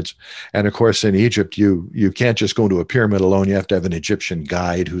pyramids. And of course, in Egypt, you can't just go into a pyramid alone. You have to have an Egyptian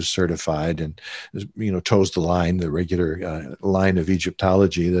guide who's certified and toes the line, the regular line of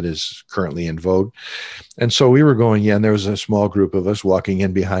Egyptology that is currently in vogue. And so we were going in. There was a small group of us walking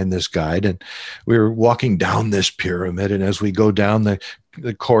in behind this guide, and we were walking down this pyramid. And as we go down, the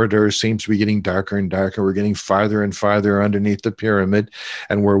corridor seems to be getting darker and darker. We're getting farther and farther underneath the pyramid,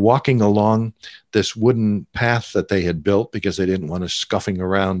 and we're walking along this wooden path that they had built because they didn't want us scuffing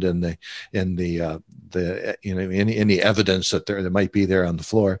around in any evidence that there might be there on the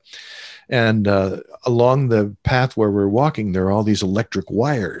floor. And along the path where we're walking, there are all these electric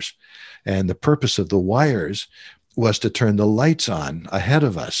wires. And the purpose of the wires was to turn the lights on ahead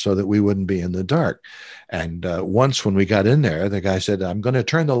of us so that we wouldn't be in the dark. And once when we got in there, the guy said, I'm going to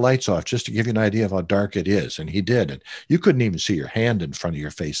turn the lights off just to give you an idea of how dark it is. And he did. And you couldn't even see your hand in front of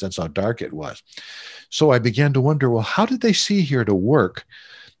your face. That's how dark it was. So I began to wonder, well, how did they see here to work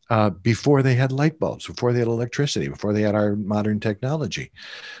before they had light bulbs, before they had electricity, before they had our modern technology?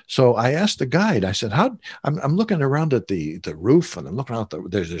 So I asked the guide, I said, I'm looking around at the roof, and I'm looking out,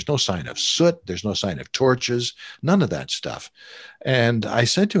 there's no sign of soot, there's no sign of torches, none of that stuff. And I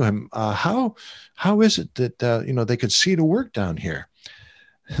said to him, how is it that, they could see to work down here?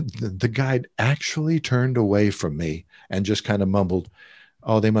 The guide actually turned away from me and just kind of mumbled,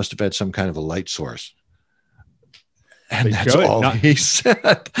 oh, they must have had some kind of a light source. And that's all he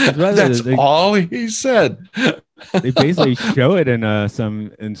said. That's all he said. They basically show it in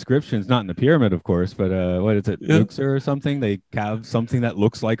some inscriptions, not in the pyramid, of course, but what is it, Luxor or something? They have something that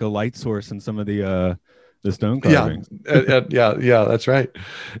looks like a light source in some of the stone carvings. Yeah, that's right.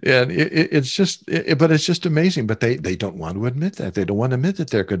 And it's just amazing. But they don't want to admit that. They don't want to admit that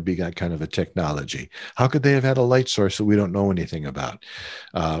there could be that kind of a technology. How could they have had a light source that we don't know anything about?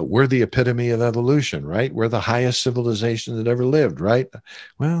 We're the epitome of evolution, right? We're the highest civilization that ever lived, right?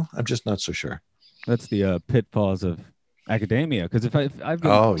 Well, I'm just not so sure. That's the pitfalls of academia, because if I've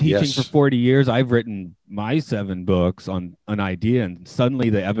been teaching for 40 years, I've written my 7 books on an idea, and suddenly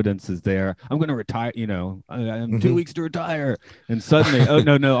the evidence is there. I'm going to retire, I'm 2 weeks to retire, and suddenly,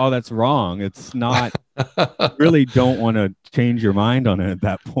 oh, that's wrong. It's not. Really don't want to change your mind on it at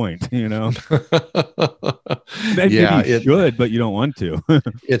that point, Maybe you should, but you don't want to.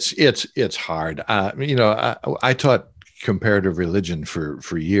 It's hard. I taught comparative religion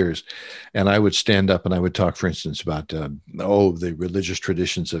for years, and I would stand up and I would talk, for instance, about the religious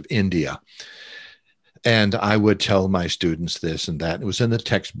traditions of India, and I would tell my students this and that. It was in the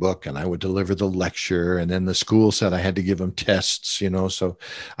textbook, and I would deliver the lecture, and then the school said I had to give them tests, so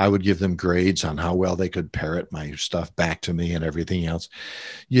I would give them grades on how well they could parrot my stuff back to me and everything else.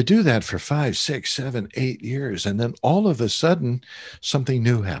 You do that for 5, 6, 7, 8 years, and then all of a sudden something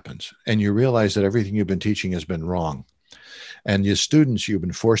new happens, and you realize that everything you've been teaching has been wrong. And your students, you've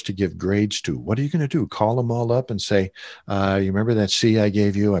been forced to give grades to. What are you going to do? Call them all up and say, you remember that C I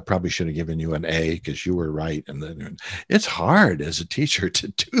gave you? I probably should have given you an A because you were right. And then it's hard as a teacher to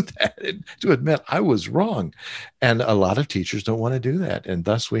do that and to admit I was wrong. And a lot of teachers don't want to do that. And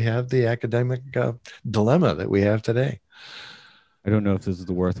thus we have the academic dilemma that we have today. I don't know if this is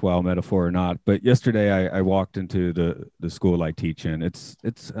the worthwhile metaphor or not, but yesterday I walked into the school I teach in. It's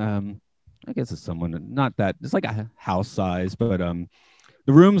I guess it's someone not that, it's like a house size, but the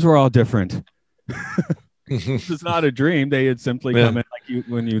rooms were all different. It's not a dream. They had simply come in, like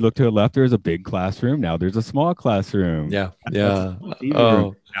when you look to the left, there's a big classroom. Now there's a small classroom. Yeah.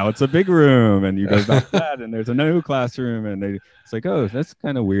 Now it's a big room, and you go back to that, and there's a new classroom, and it's like, oh, that's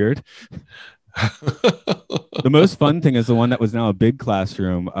kind of weird. The most fun thing is the one that was now a big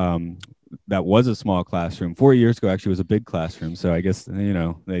classroom. That was a small classroom 4 years ago. Actually, was a big classroom. So I guess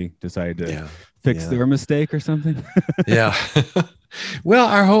they decided to fix their mistake or something. Yeah. Well,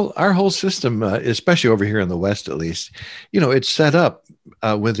 our whole system, especially over here in the West, at least, it's set up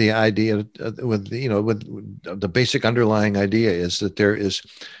with the idea, with the basic underlying idea is that there is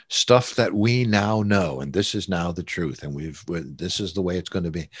stuff that we now know, and this is now the truth, and this is the way it's going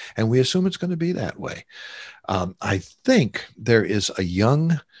to be, and we assume it's going to be that way. I think there is a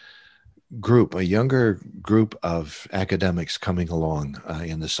younger group of academics coming along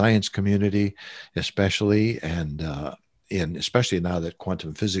in the science community, especially, and especially now that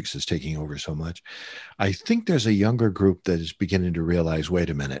quantum physics is taking over so much. I think there's a younger group that is beginning to realize, wait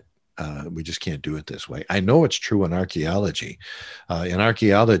a minute, we just can't do it this way. I know it's true in archaeology. In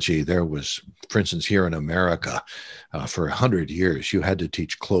archaeology, there was, for instance, here in America, for 100 years, you had to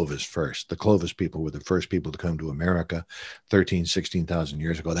teach Clovis first. The Clovis people were the first people to come to America 16,000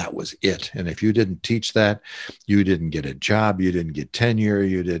 years ago. That was it. And if you didn't teach that, you didn't get a job, you didn't get tenure,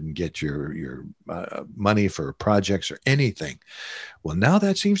 you didn't get your money for projects or anything. Well, now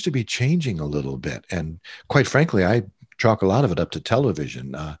that seems to be changing a little bit. And quite frankly, I chalk a lot of it up to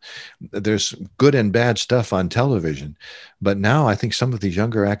television. There's good and bad stuff on television, but now I think some of these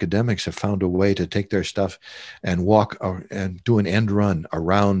younger academics have found a way to take their stuff and walk and do an end run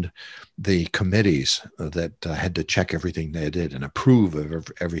around the committees that had to check everything they did and approve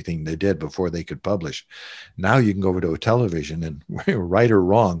of everything they did before they could publish. Now you can go over to a television and right or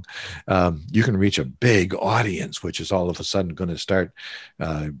wrong, you can reach a big audience, which is all of a sudden going to start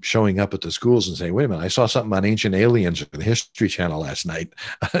showing up at the schools and saying, wait a minute, I saw something on ancient aliens on the History Channel last night.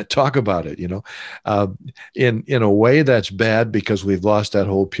 Talk about it, in a way that's bad because we've lost that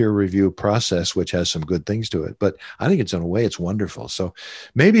whole peer review process, which has some good things to it. But I think in a way it's wonderful. So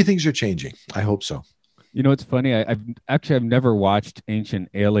maybe things are changing. I hope so. It's funny. I've never watched Ancient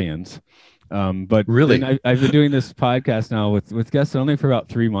Aliens, but really, I've been doing this podcast now with guests only for about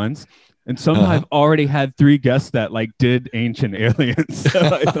 3 months, and somehow I've already had 3 guests that did Ancient Aliens. So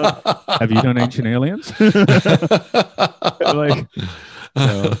I thought, have you done Ancient Aliens?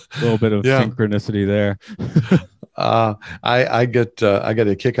 A little bit of synchronicity there. I get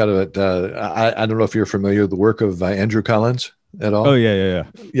a kick out of it. I don't know if you're familiar with the work of Andrew Collins at all. Oh yeah.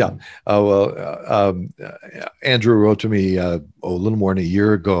 Andrew wrote to me a little more than a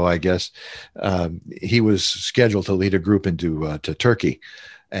year ago, I guess. He was scheduled to lead a group into to Turkey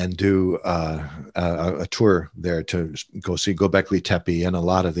and do a tour there to go see Göbekli Tepe and a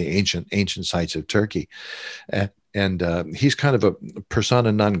lot of the ancient sites of Turkey. And he's kind of a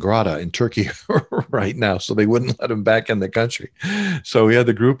persona non grata in Turkey right now, so they wouldn't let him back in the country. So he had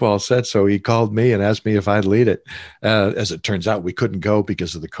the group all set. So he called me and asked me if I'd lead it. As it turns out, we couldn't go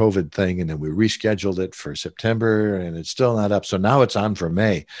because of the COVID thing, and then we rescheduled it for September, and it's still not up. So now it's on for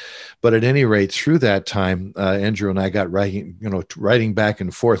May. But at any rate, through that time, Andrew and I got writing back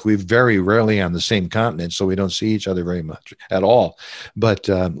and forth. We very rarely on the same continent, so we don't see each other very much at all. But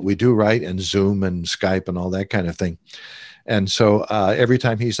we do write and Zoom and Skype and all that kind of thing. And so every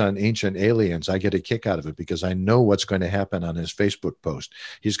time he's on Ancient Aliens, I get a kick out of it because I know what's going to happen on his Facebook post.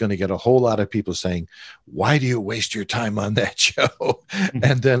 He's going to get a whole lot of people saying, why do you waste your time on that show?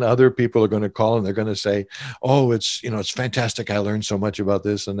 And then other people are going to call and they're going to say, oh, it's fantastic. I learned so much about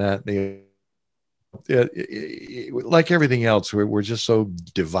this and that. Like everything else, we're just so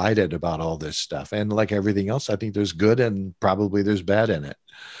divided about all this stuff. And like everything else, I think there's good and probably there's bad in it.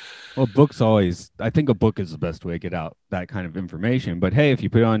 Well, I think a book is the best way to get out that kind of information. But hey, if you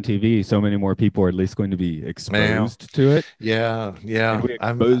put it on TV, so many more people are at least going to be exposed to it. Yeah. And we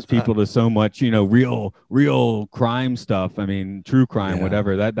expose people to so much, real crime stuff. I mean, true crime,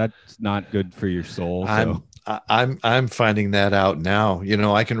 whatever. That's not good for your soul. I'm finding that out now.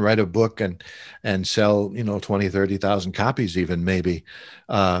 I can write a book and sell 20, 30,000 copies even maybe,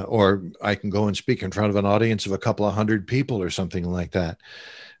 or I can go and speak in front of an audience of a couple of hundred people or something like that.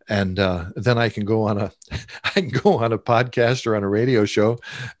 And then I can go on a podcast or on a radio show,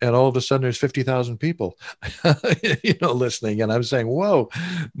 and all of a sudden there's 50,000 people, listening. And I'm saying, whoa,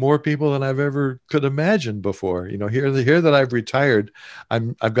 more people than I've ever could imagine before. Here that I've retired,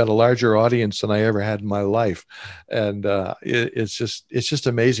 I've got a larger audience than I ever had in my life, and it's just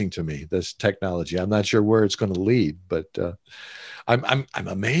amazing to me, this technology. I'm not sure where it's going to lead, but I'm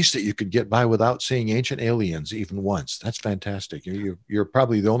amazed that you could get by without seeing Ancient Aliens even once. That's fantastic. You're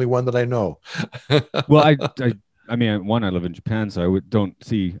probably the only one that I know. Well, I mean, I live in Japan, so I don't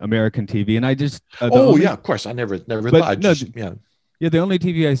see American TV, and I just of course, I never thought. Yeah, the only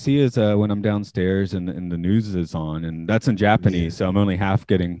TV I see is when I'm downstairs and the news is on, and that's in Japanese, so I'm only half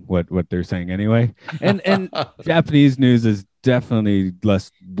getting what they're saying anyway. And Japanese news is definitely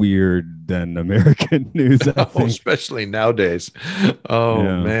less weird than American news, I think. Especially nowadays.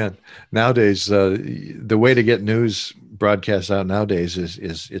 Man, nowadays the way to get news broadcast out nowadays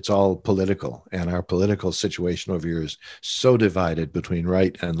is it's all political, and our political situation over here is so divided between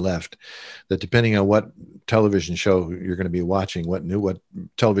right and left that depending on what television show you're going to be watching, what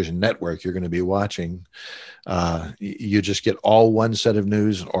television network you're going to be watching, you just get all one set of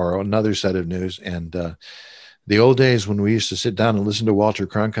news or another set of news. And the old days when we used to sit down and listen to Walter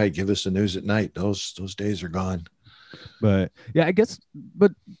Cronkite give us the news at night, those days are gone. But yeah, I guess,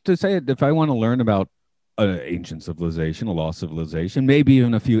 but to say it, if I want to learn about an ancient civilization, a lost civilization, maybe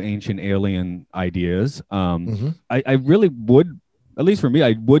even a few ancient alien ideas, I really would, at least for me,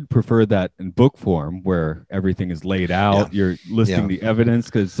 I would prefer that in book form where everything is laid out. You're listing the evidence,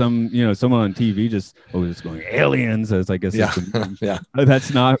 because someone on TV just going aliens, as I guess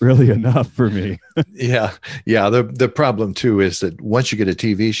that's not really enough for me. The problem too is that once you get a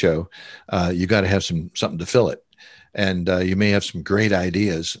TV show, you got to have something to fill it. And you may have some great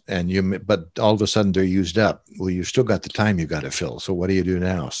ideas, but all of a sudden they're used up. Well, you've still got the time you got to fill. So what do you do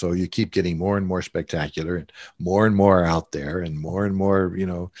now? So you keep getting more and more spectacular and more out there, and more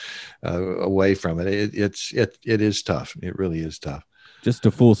away from it. It is tough. It really is tough. just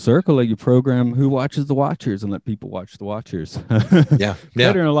a full circle. Like you program who watches the Watchers and let people watch the Watchers. Yeah.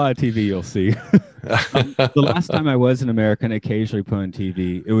 Better than a lot of TV you'll see. The last time I was in America and occasionally put on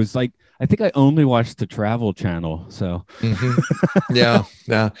TV, it was like, I think I only watched the Travel Channel. So Yeah.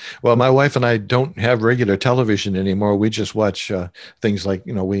 Well, my wife and I don't have regular television anymore. We just watch things like,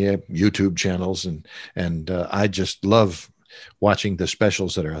 we have YouTube channels, and I just love watching the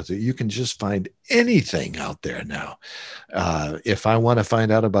specials that are out there. You can just find anything out there now. If I want to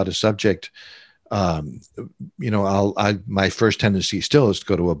find out about a subject, my first tendency still is to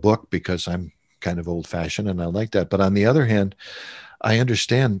go to a book because I'm kind of old fashioned and I like that. But on the other hand, I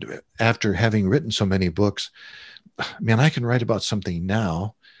understand, after having written so many books, man, I can write about something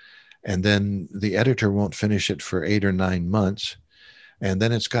now, and then the editor won't finish it for 8 or 9 months. And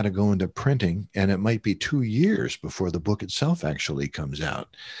then it's got to go into printing, and it might be 2 years before the book itself actually comes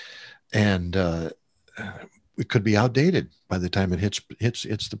out. And it could be outdated by the time it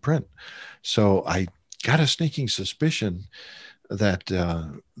hits the print. So I got a sneaking suspicion that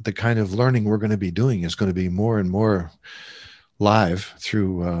the kind of learning we're going to be doing is going to be more and more live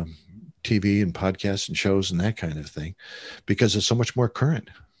through TV and podcasts and shows and that kind of thing, because it's so much more current.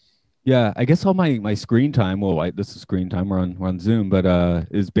 Yeah, I guess all my screen time, this is screen time, we're on Zoom, but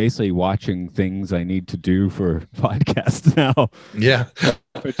is basically watching things I need to do for podcasts now. Yeah.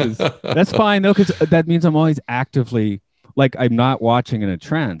 That's fine though, because that means I'm always actively, like, I'm not watching in a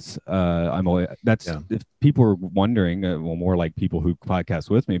trance. If people are wondering, more like people who podcast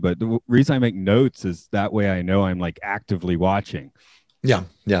with me, but the reason I make notes is that way I know I'm like actively watching. Yeah.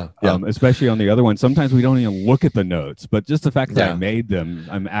 Especially on the other one. Sometimes we don't even look at the notes, but just the fact that I made them,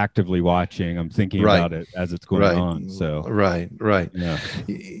 I'm actively watching. I'm thinking about it as it's going on. So right.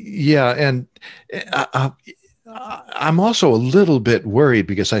 Yeah. And I'm also a little bit worried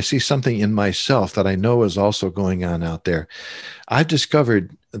because I see something in myself that I know is also going on out there. I've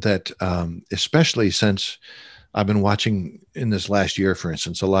discovered that, especially since I've been watching in this last year, for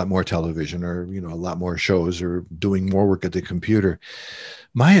instance, a lot more television, or, a lot more shows, or doing more work at the computer,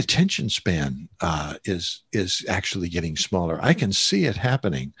 my attention span is actually getting smaller. I can see it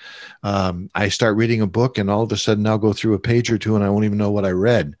happening. I start reading a book, and all of a sudden I'll go through a page or two and I won't even know what I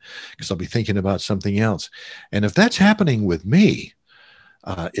read because I'll be thinking about something else. And if that's happening with me,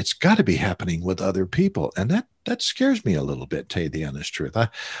 it's got to be happening with other people. And that scares me a little bit, to tell you the honest truth.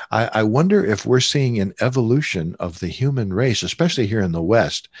 I wonder if we're seeing an evolution of the human race, especially here in the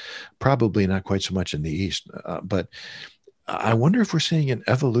West, probably not quite so much in the East, but I wonder if we're seeing an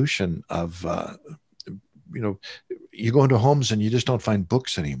evolution of, you go into homes and you just don't find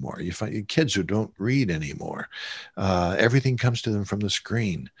books anymore. You find kids who don't read anymore. Everything comes to them from the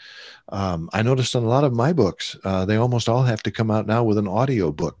screen. I noticed in a lot of my books, they almost all have to come out now with an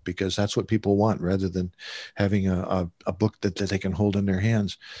audio book, because that's what people want, rather than having a book that they can hold in their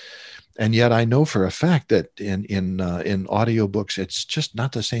hands. And yet I know for a fact that in audiobooks, it's just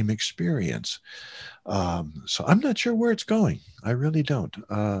not the same experience. So I'm not sure where it's going. I really don't.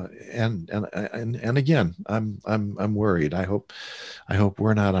 And again, I'm worried. I hope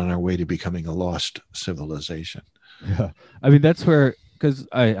we're not on our way to becoming a lost civilization. Yeah. I mean, that's where, because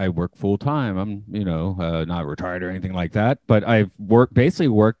I work full time. I'm, not retired or anything like that, but I've basically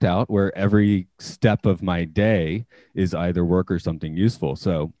worked out where every step of my day is either work or something useful.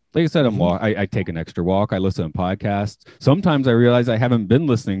 So like I said, I take an extra walk. I listen to podcasts. Sometimes I realize I haven't been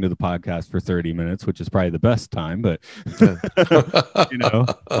listening to the podcast for 30 minutes, which is probably the best time. But I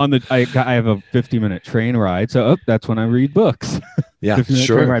have a 50-minute train ride, so that's when I read books. Yeah,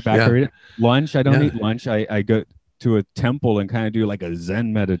 sure. Train ride back to read it. Lunch, I don't eat lunch. I go to a temple and kind of do like a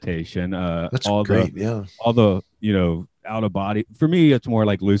Zen meditation. That's great. All the out of body, for me it's more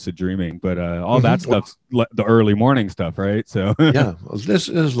like lucid dreaming, but all that stuff's the early morning stuff, right? So this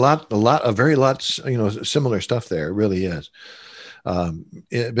is a very lot similar stuff there. It really is. But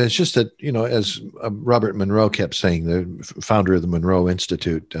it's just that, as Robert Monroe kept saying, the founder of the Monroe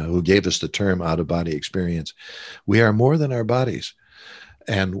Institute, who gave us the term out of body experience, we are more than our bodies.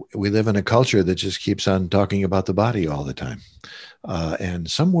 And we live in a culture that just keeps on talking about the body all the time. And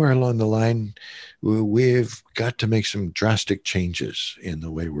somewhere along the line, we've got to make some drastic changes in the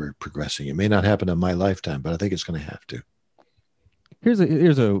way we're progressing. It may not happen in my lifetime, but I think it's going to have to.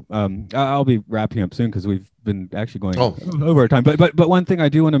 I'll be wrapping up soon because we've been actually going over our time. But one thing I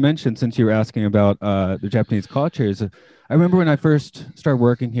do want to mention, since you were asking about the Japanese culture, is I remember when I first started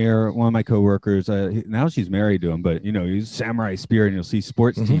working here, one of my coworkers, now she's married to him, but he's Samurai Spirit, and you'll see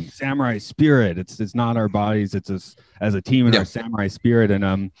sports team, Samurai Spirit. It's not our bodies, it's us as a team in our Samurai Spirit.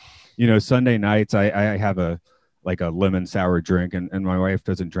 And Sunday nights I have a like a lemon sour drink, and my wife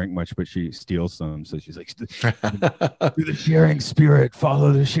doesn't drink much, but she steals some. So she's like, do the sharing spirit,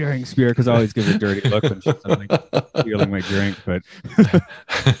 follow the sharing spirit, because I always give a dirty look when she's like stealing my drink. But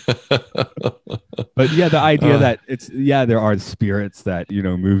but yeah, the idea that there are spirits that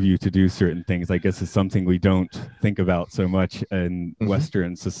move you to do certain things, I guess, is something we don't think about so much in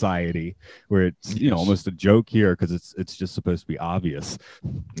Western society, where it's almost a joke here because it's just supposed to be obvious.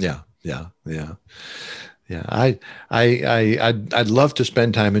 Yeah. I'd love to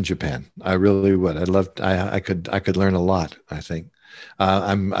spend time in Japan. I really would. I could learn a lot, I think.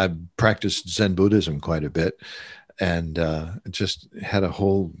 I've practiced Zen Buddhism quite a bit, and just had a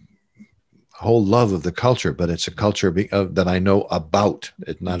whole love of the culture, but it's a culture that I know about.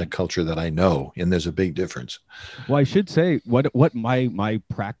 It's not a culture that I know, and there's a big difference. Well, I should say what my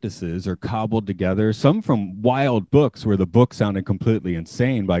practices are cobbled together, some from wild books where the book sounded completely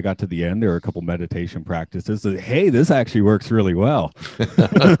insane, but I got to the end, there were a couple meditation practices that, hey, this actually works really well.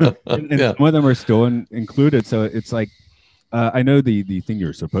 and some of them are still included. So it's like, I know the thing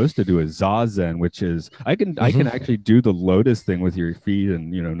you're supposed to do is Zazen, which is I can actually do the lotus thing with your feet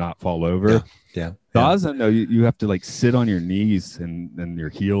and not fall over. Yeah. Zazen, though, you have to like sit on your knees and your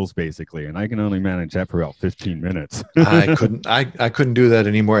heels basically, and I can only manage that for about 15 minutes. I couldn't do that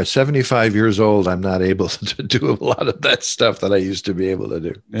anymore. At 75 years old, I'm not able to do a lot of that stuff that I used to be able to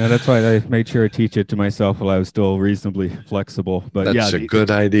do. Yeah, that's why I made sure to teach it to myself while I was still reasonably flexible. But that's a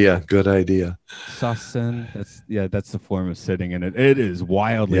good idea. Good idea. Sasen, that's the form of sitting in it. It is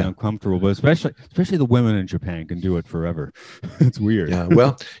wildly uncomfortable, but especially the women in Japan can do it forever. It's weird. Yeah,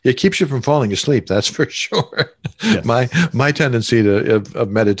 well, it keeps you from falling asleep. That's for sure. Yes. My tendency of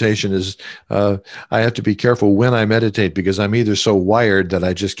meditation is I have to be careful when I meditate, because I'm either so wired that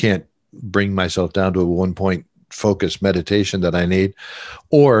I just can't bring myself down to a 1-point focus meditation that I need,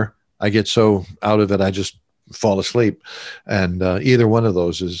 or I get so out of it I just fall asleep, and either one of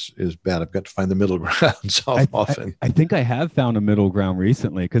those is bad. I've got to find the middle ground so often. I think I have found a middle ground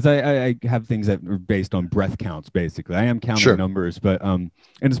recently, because I have things that are based on breath counts. Basically, I am counting numbers, but and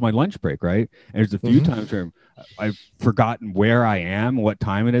it's my lunch break, right? And there's a few times where I've forgotten where I am, what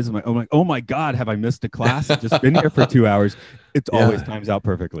time it is. I'm like, oh my God, have I missed a class? I've just been here for 2 hours. It always times out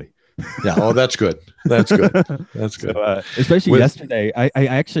perfectly. Yeah. Oh, that's good. That's good. That's good. So, especially yesterday,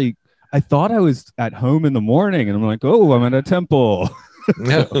 I thought I was at home in the morning, and I'm like, oh, I'm at a temple.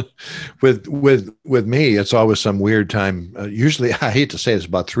 Yeah. With me, it's always some weird time. Usually, I hate to say it's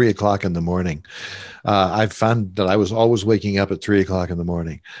about 3 o'clock in the morning. I've found that I was always waking up at 3 o'clock in the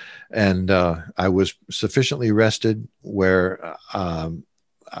morning, and I was sufficiently rested where, I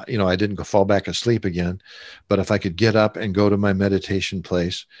didn't fall back asleep again. But if I could get up and go to my meditation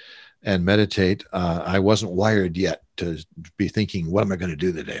place and meditate, I wasn't wired yet to be thinking, what am I going to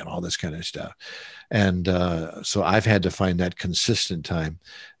do today, and all this kind of stuff. And so I've had to find that consistent time.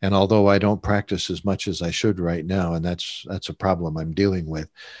 And although I don't practice as much as I should right now, and that's a problem I'm dealing with,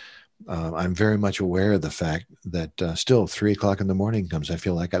 I'm very much aware of the fact that still 3 o'clock in the morning comes, I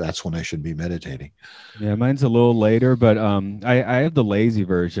feel like that's when I should be meditating. Yeah, mine's a little later, but I have the lazy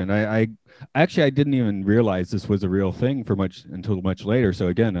version. I didn't even realize this was a real thing until much later. So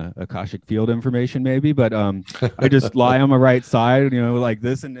again, Akashic field information maybe, but I just lie on my right side, like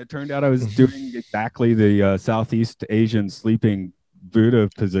this. And it turned out I was doing exactly the Southeast Asian sleeping Buddha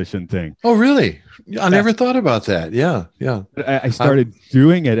position thing. Oh, really? I never thought about that. Yeah. I started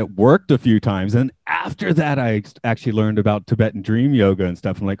doing it. It worked a few times. And after that, I actually learned about Tibetan dream yoga and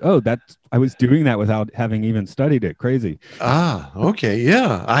stuff. I'm like, oh, I was doing that without having even studied it. Crazy. Ah, okay.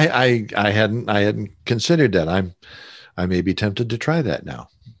 Yeah. I hadn't considered that. I may be tempted to try that now.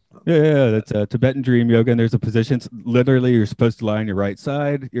 Yeah, that's a Tibetan dream yoga. And there's a position, literally, you're supposed to lie on your right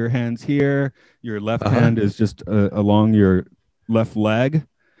side, your hand's here, your left hand is just along your left leg.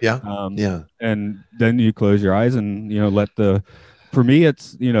 And then you close your eyes and for me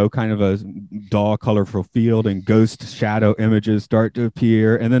it's kind of a dull colorful field, and ghost shadow images start to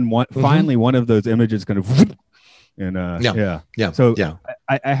appear, and then finally one of those images kind of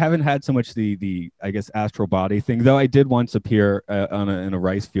I haven't had so much the I guess astral body thing, though I did once appear in a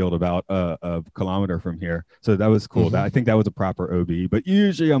rice field about a kilometer from here, so that was cool. I think that was a proper OB, but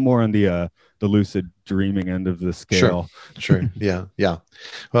usually I'm more on the lucid dreaming end of the scale. Sure. Yeah.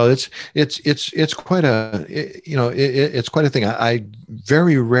 Well, it's quite it's quite a thing. I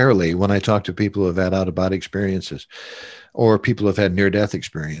very rarely, when I talk to people who have had out of body experiences or people who have had near-death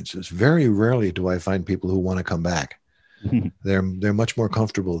experiences, very rarely do I find people who want to come back. They're much more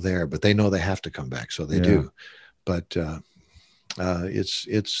comfortable there, but they know they have to come back, so they do. But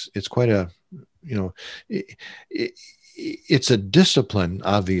it's quite a it's a discipline,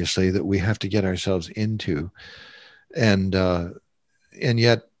 obviously, that we have to get ourselves into, And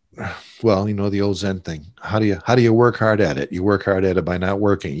yet, well, the old Zen thing. How do you work hard at it? You work hard at it by not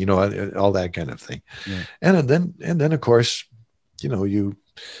working. All that kind of thing. Yeah. And then of course, you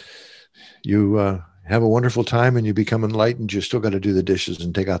have a wonderful time and you become enlightened. You still got to do the dishes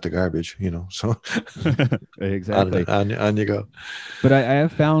and take out the garbage. So Exactly. on you go. But I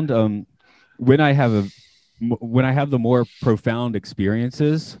have found when I have the more profound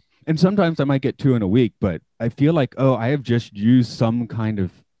experiences, and sometimes I might get 2 in a week, but I feel like, I have just used some kind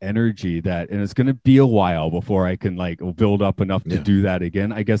of energy and it's going to be a while before I can build up enough to do that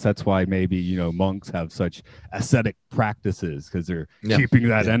again. I guess that's why maybe, monks have such ascetic practices, because they're keeping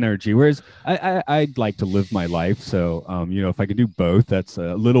that energy. Whereas I'd like to live my life. So, if I can do both, that's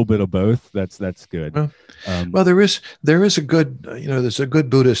a little bit of both. That's good. Well, there is a good, there's a good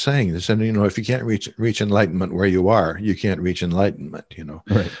Buddhist saying this, and if you can't reach enlightenment where you are, you can't reach enlightenment.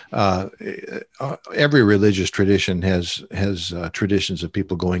 Right. Every religious tradition has traditions of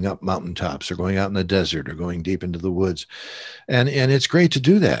people going up mountaintops or going out in the desert or going deep into the woods, and it's great to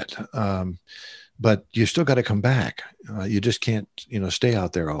do that. But you still got to come back. You just can't, stay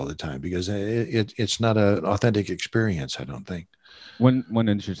out there all the time, because it's not an authentic experience, I don't think. One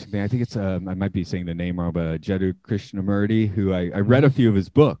interesting thing, I think it's I might be saying the name wrong, but Jiddu Krishnamurti, who I read a few of his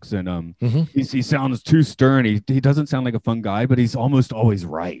books, and he sounds too stern. He doesn't sound like a fun guy, but he's almost always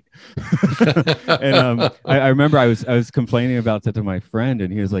right. And I remember I was complaining about that to my friend,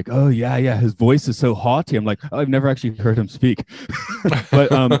 and he was like, "Oh yeah, his voice is so haughty." I'm like, "Oh, I've never actually heard him speak."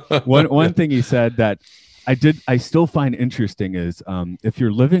 But one thing he said that I still find interesting is if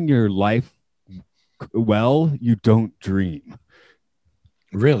you're living your life well, you don't dream.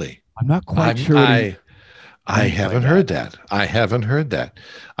 Really? I'm not quite sure. I haven't heard that. I haven't heard that.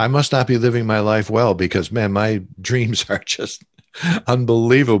 I must not be living my life well, because, man, my dreams are just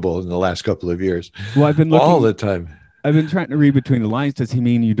unbelievable in the last couple of years. Well, I've been looking all the time. I've been trying to read between the lines. Does he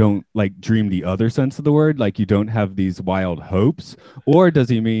mean you don't dream the other sense of the word? Like you don't have these wild hopes? Or does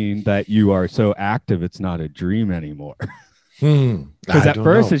he mean that you are so active it's not a dream anymore? Because at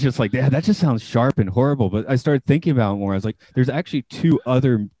first it's just like, yeah, that just sounds sharp and horrible. But I started thinking about it more. I was like, there's actually 2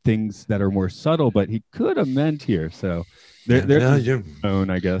 other things that are more subtle, but he could have meant here. So there's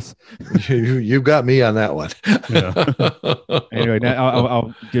own, I guess. You got me on that one. Anyway, now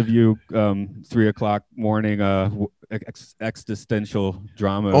I'll give you 3 o'clock morning existential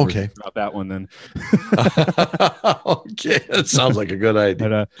drama. Okay. About that one then. Okay, that sounds like a good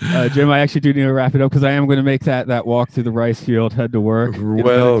idea. But, Jim, I actually do need to wrap it up, because I am going to make that walk through the rice field, head to work.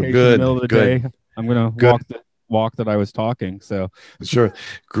 Well, good. In the middle of the day. I'm going to walk walk that I was talking. So sure.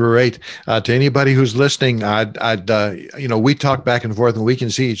 Great. To anybody who's listening, we talk back and forth and we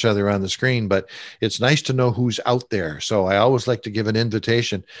can see each other on the screen, but it's nice to know who's out there. So I always like to give an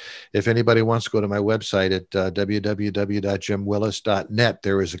invitation. If anybody wants to go to my website at www.jimwillis.net,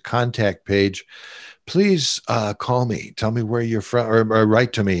 there is a contact page. Please call me, tell me where you're from, or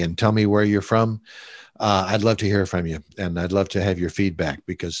write to me and tell me where you're from. I'd love to hear from you, and I'd love to have your feedback,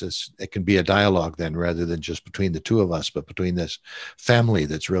 because it can be a dialogue then, rather than just between the 2 of us, but between this family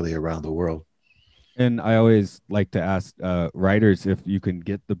that's really around the world. And I always like to ask writers if you can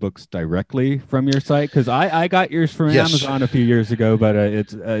get the books directly from your site, because I got yours from Amazon a few years ago, but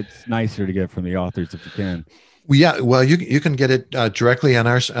it's nicer to get from the authors if you can. Yeah, well, you can get it directly on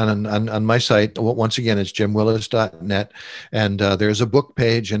on my site. Once again, it's jimwillis.net, and there's a book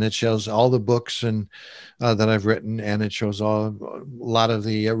page, and it shows all the books and that I've written, and it shows a lot of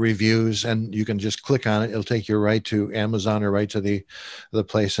the reviews, and you can just click on it. It'll take you right to Amazon or right to the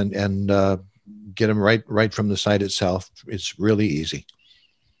place, and get them right from the site itself. It's really easy.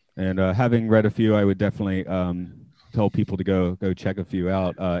 And having read a few, I would definitely tell people to go check a few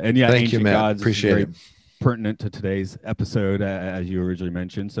out. And yeah, thank you, Matt. Gods appreciate it. Pertinent to today's episode, as you originally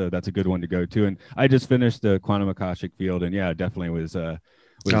mentioned, so that's a good one to go to. And I just finished the Quantum Akashic Field, and yeah, definitely was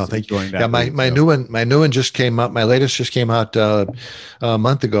enjoying that. Yeah, my new one just came out. My latest just came out a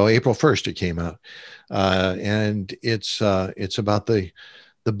month ago, April 1st. It came out, and it's about the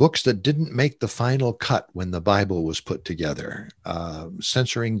books that didn't make the final cut when the Bible was put together.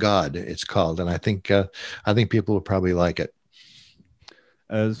 Censoring God, it's called, and I think people will probably like it.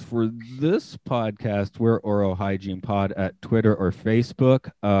 As for this podcast, we're Oral Hygiene Pod at Twitter or Facebook.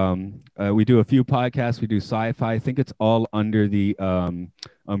 We do a few podcasts. We do sci-fi. I think it's all under the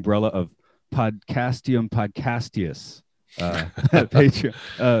umbrella of Podcastium Podcastius.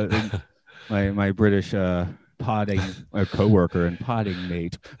 My British podding co-worker and podding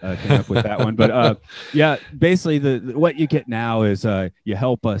mate came up with that one. But yeah, basically what you get now is you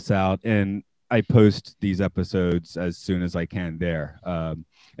help us out, and I post these episodes as soon as I can there.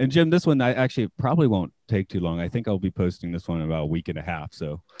 And Jim, this one I actually probably won't take too long. I think I'll be posting this one in about a week and a half.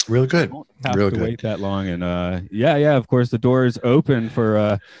 So real good. Won't have Real to good. wait that long. And yeah, of course the door is open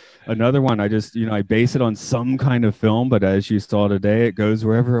for another one. I just, I base it on some kind of film, but as you saw today, it goes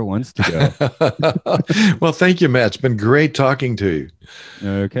wherever it wants to go. Well, thank you, Matt. It's been great talking to you.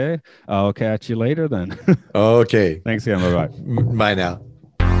 Okay. I'll catch you later then. Okay. Thanks again. Bye-bye. Bye now.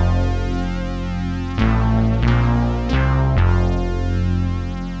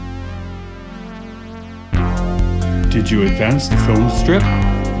 Did you advance the film strip?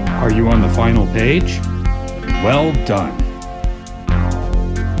 Are you on the final page? Well done.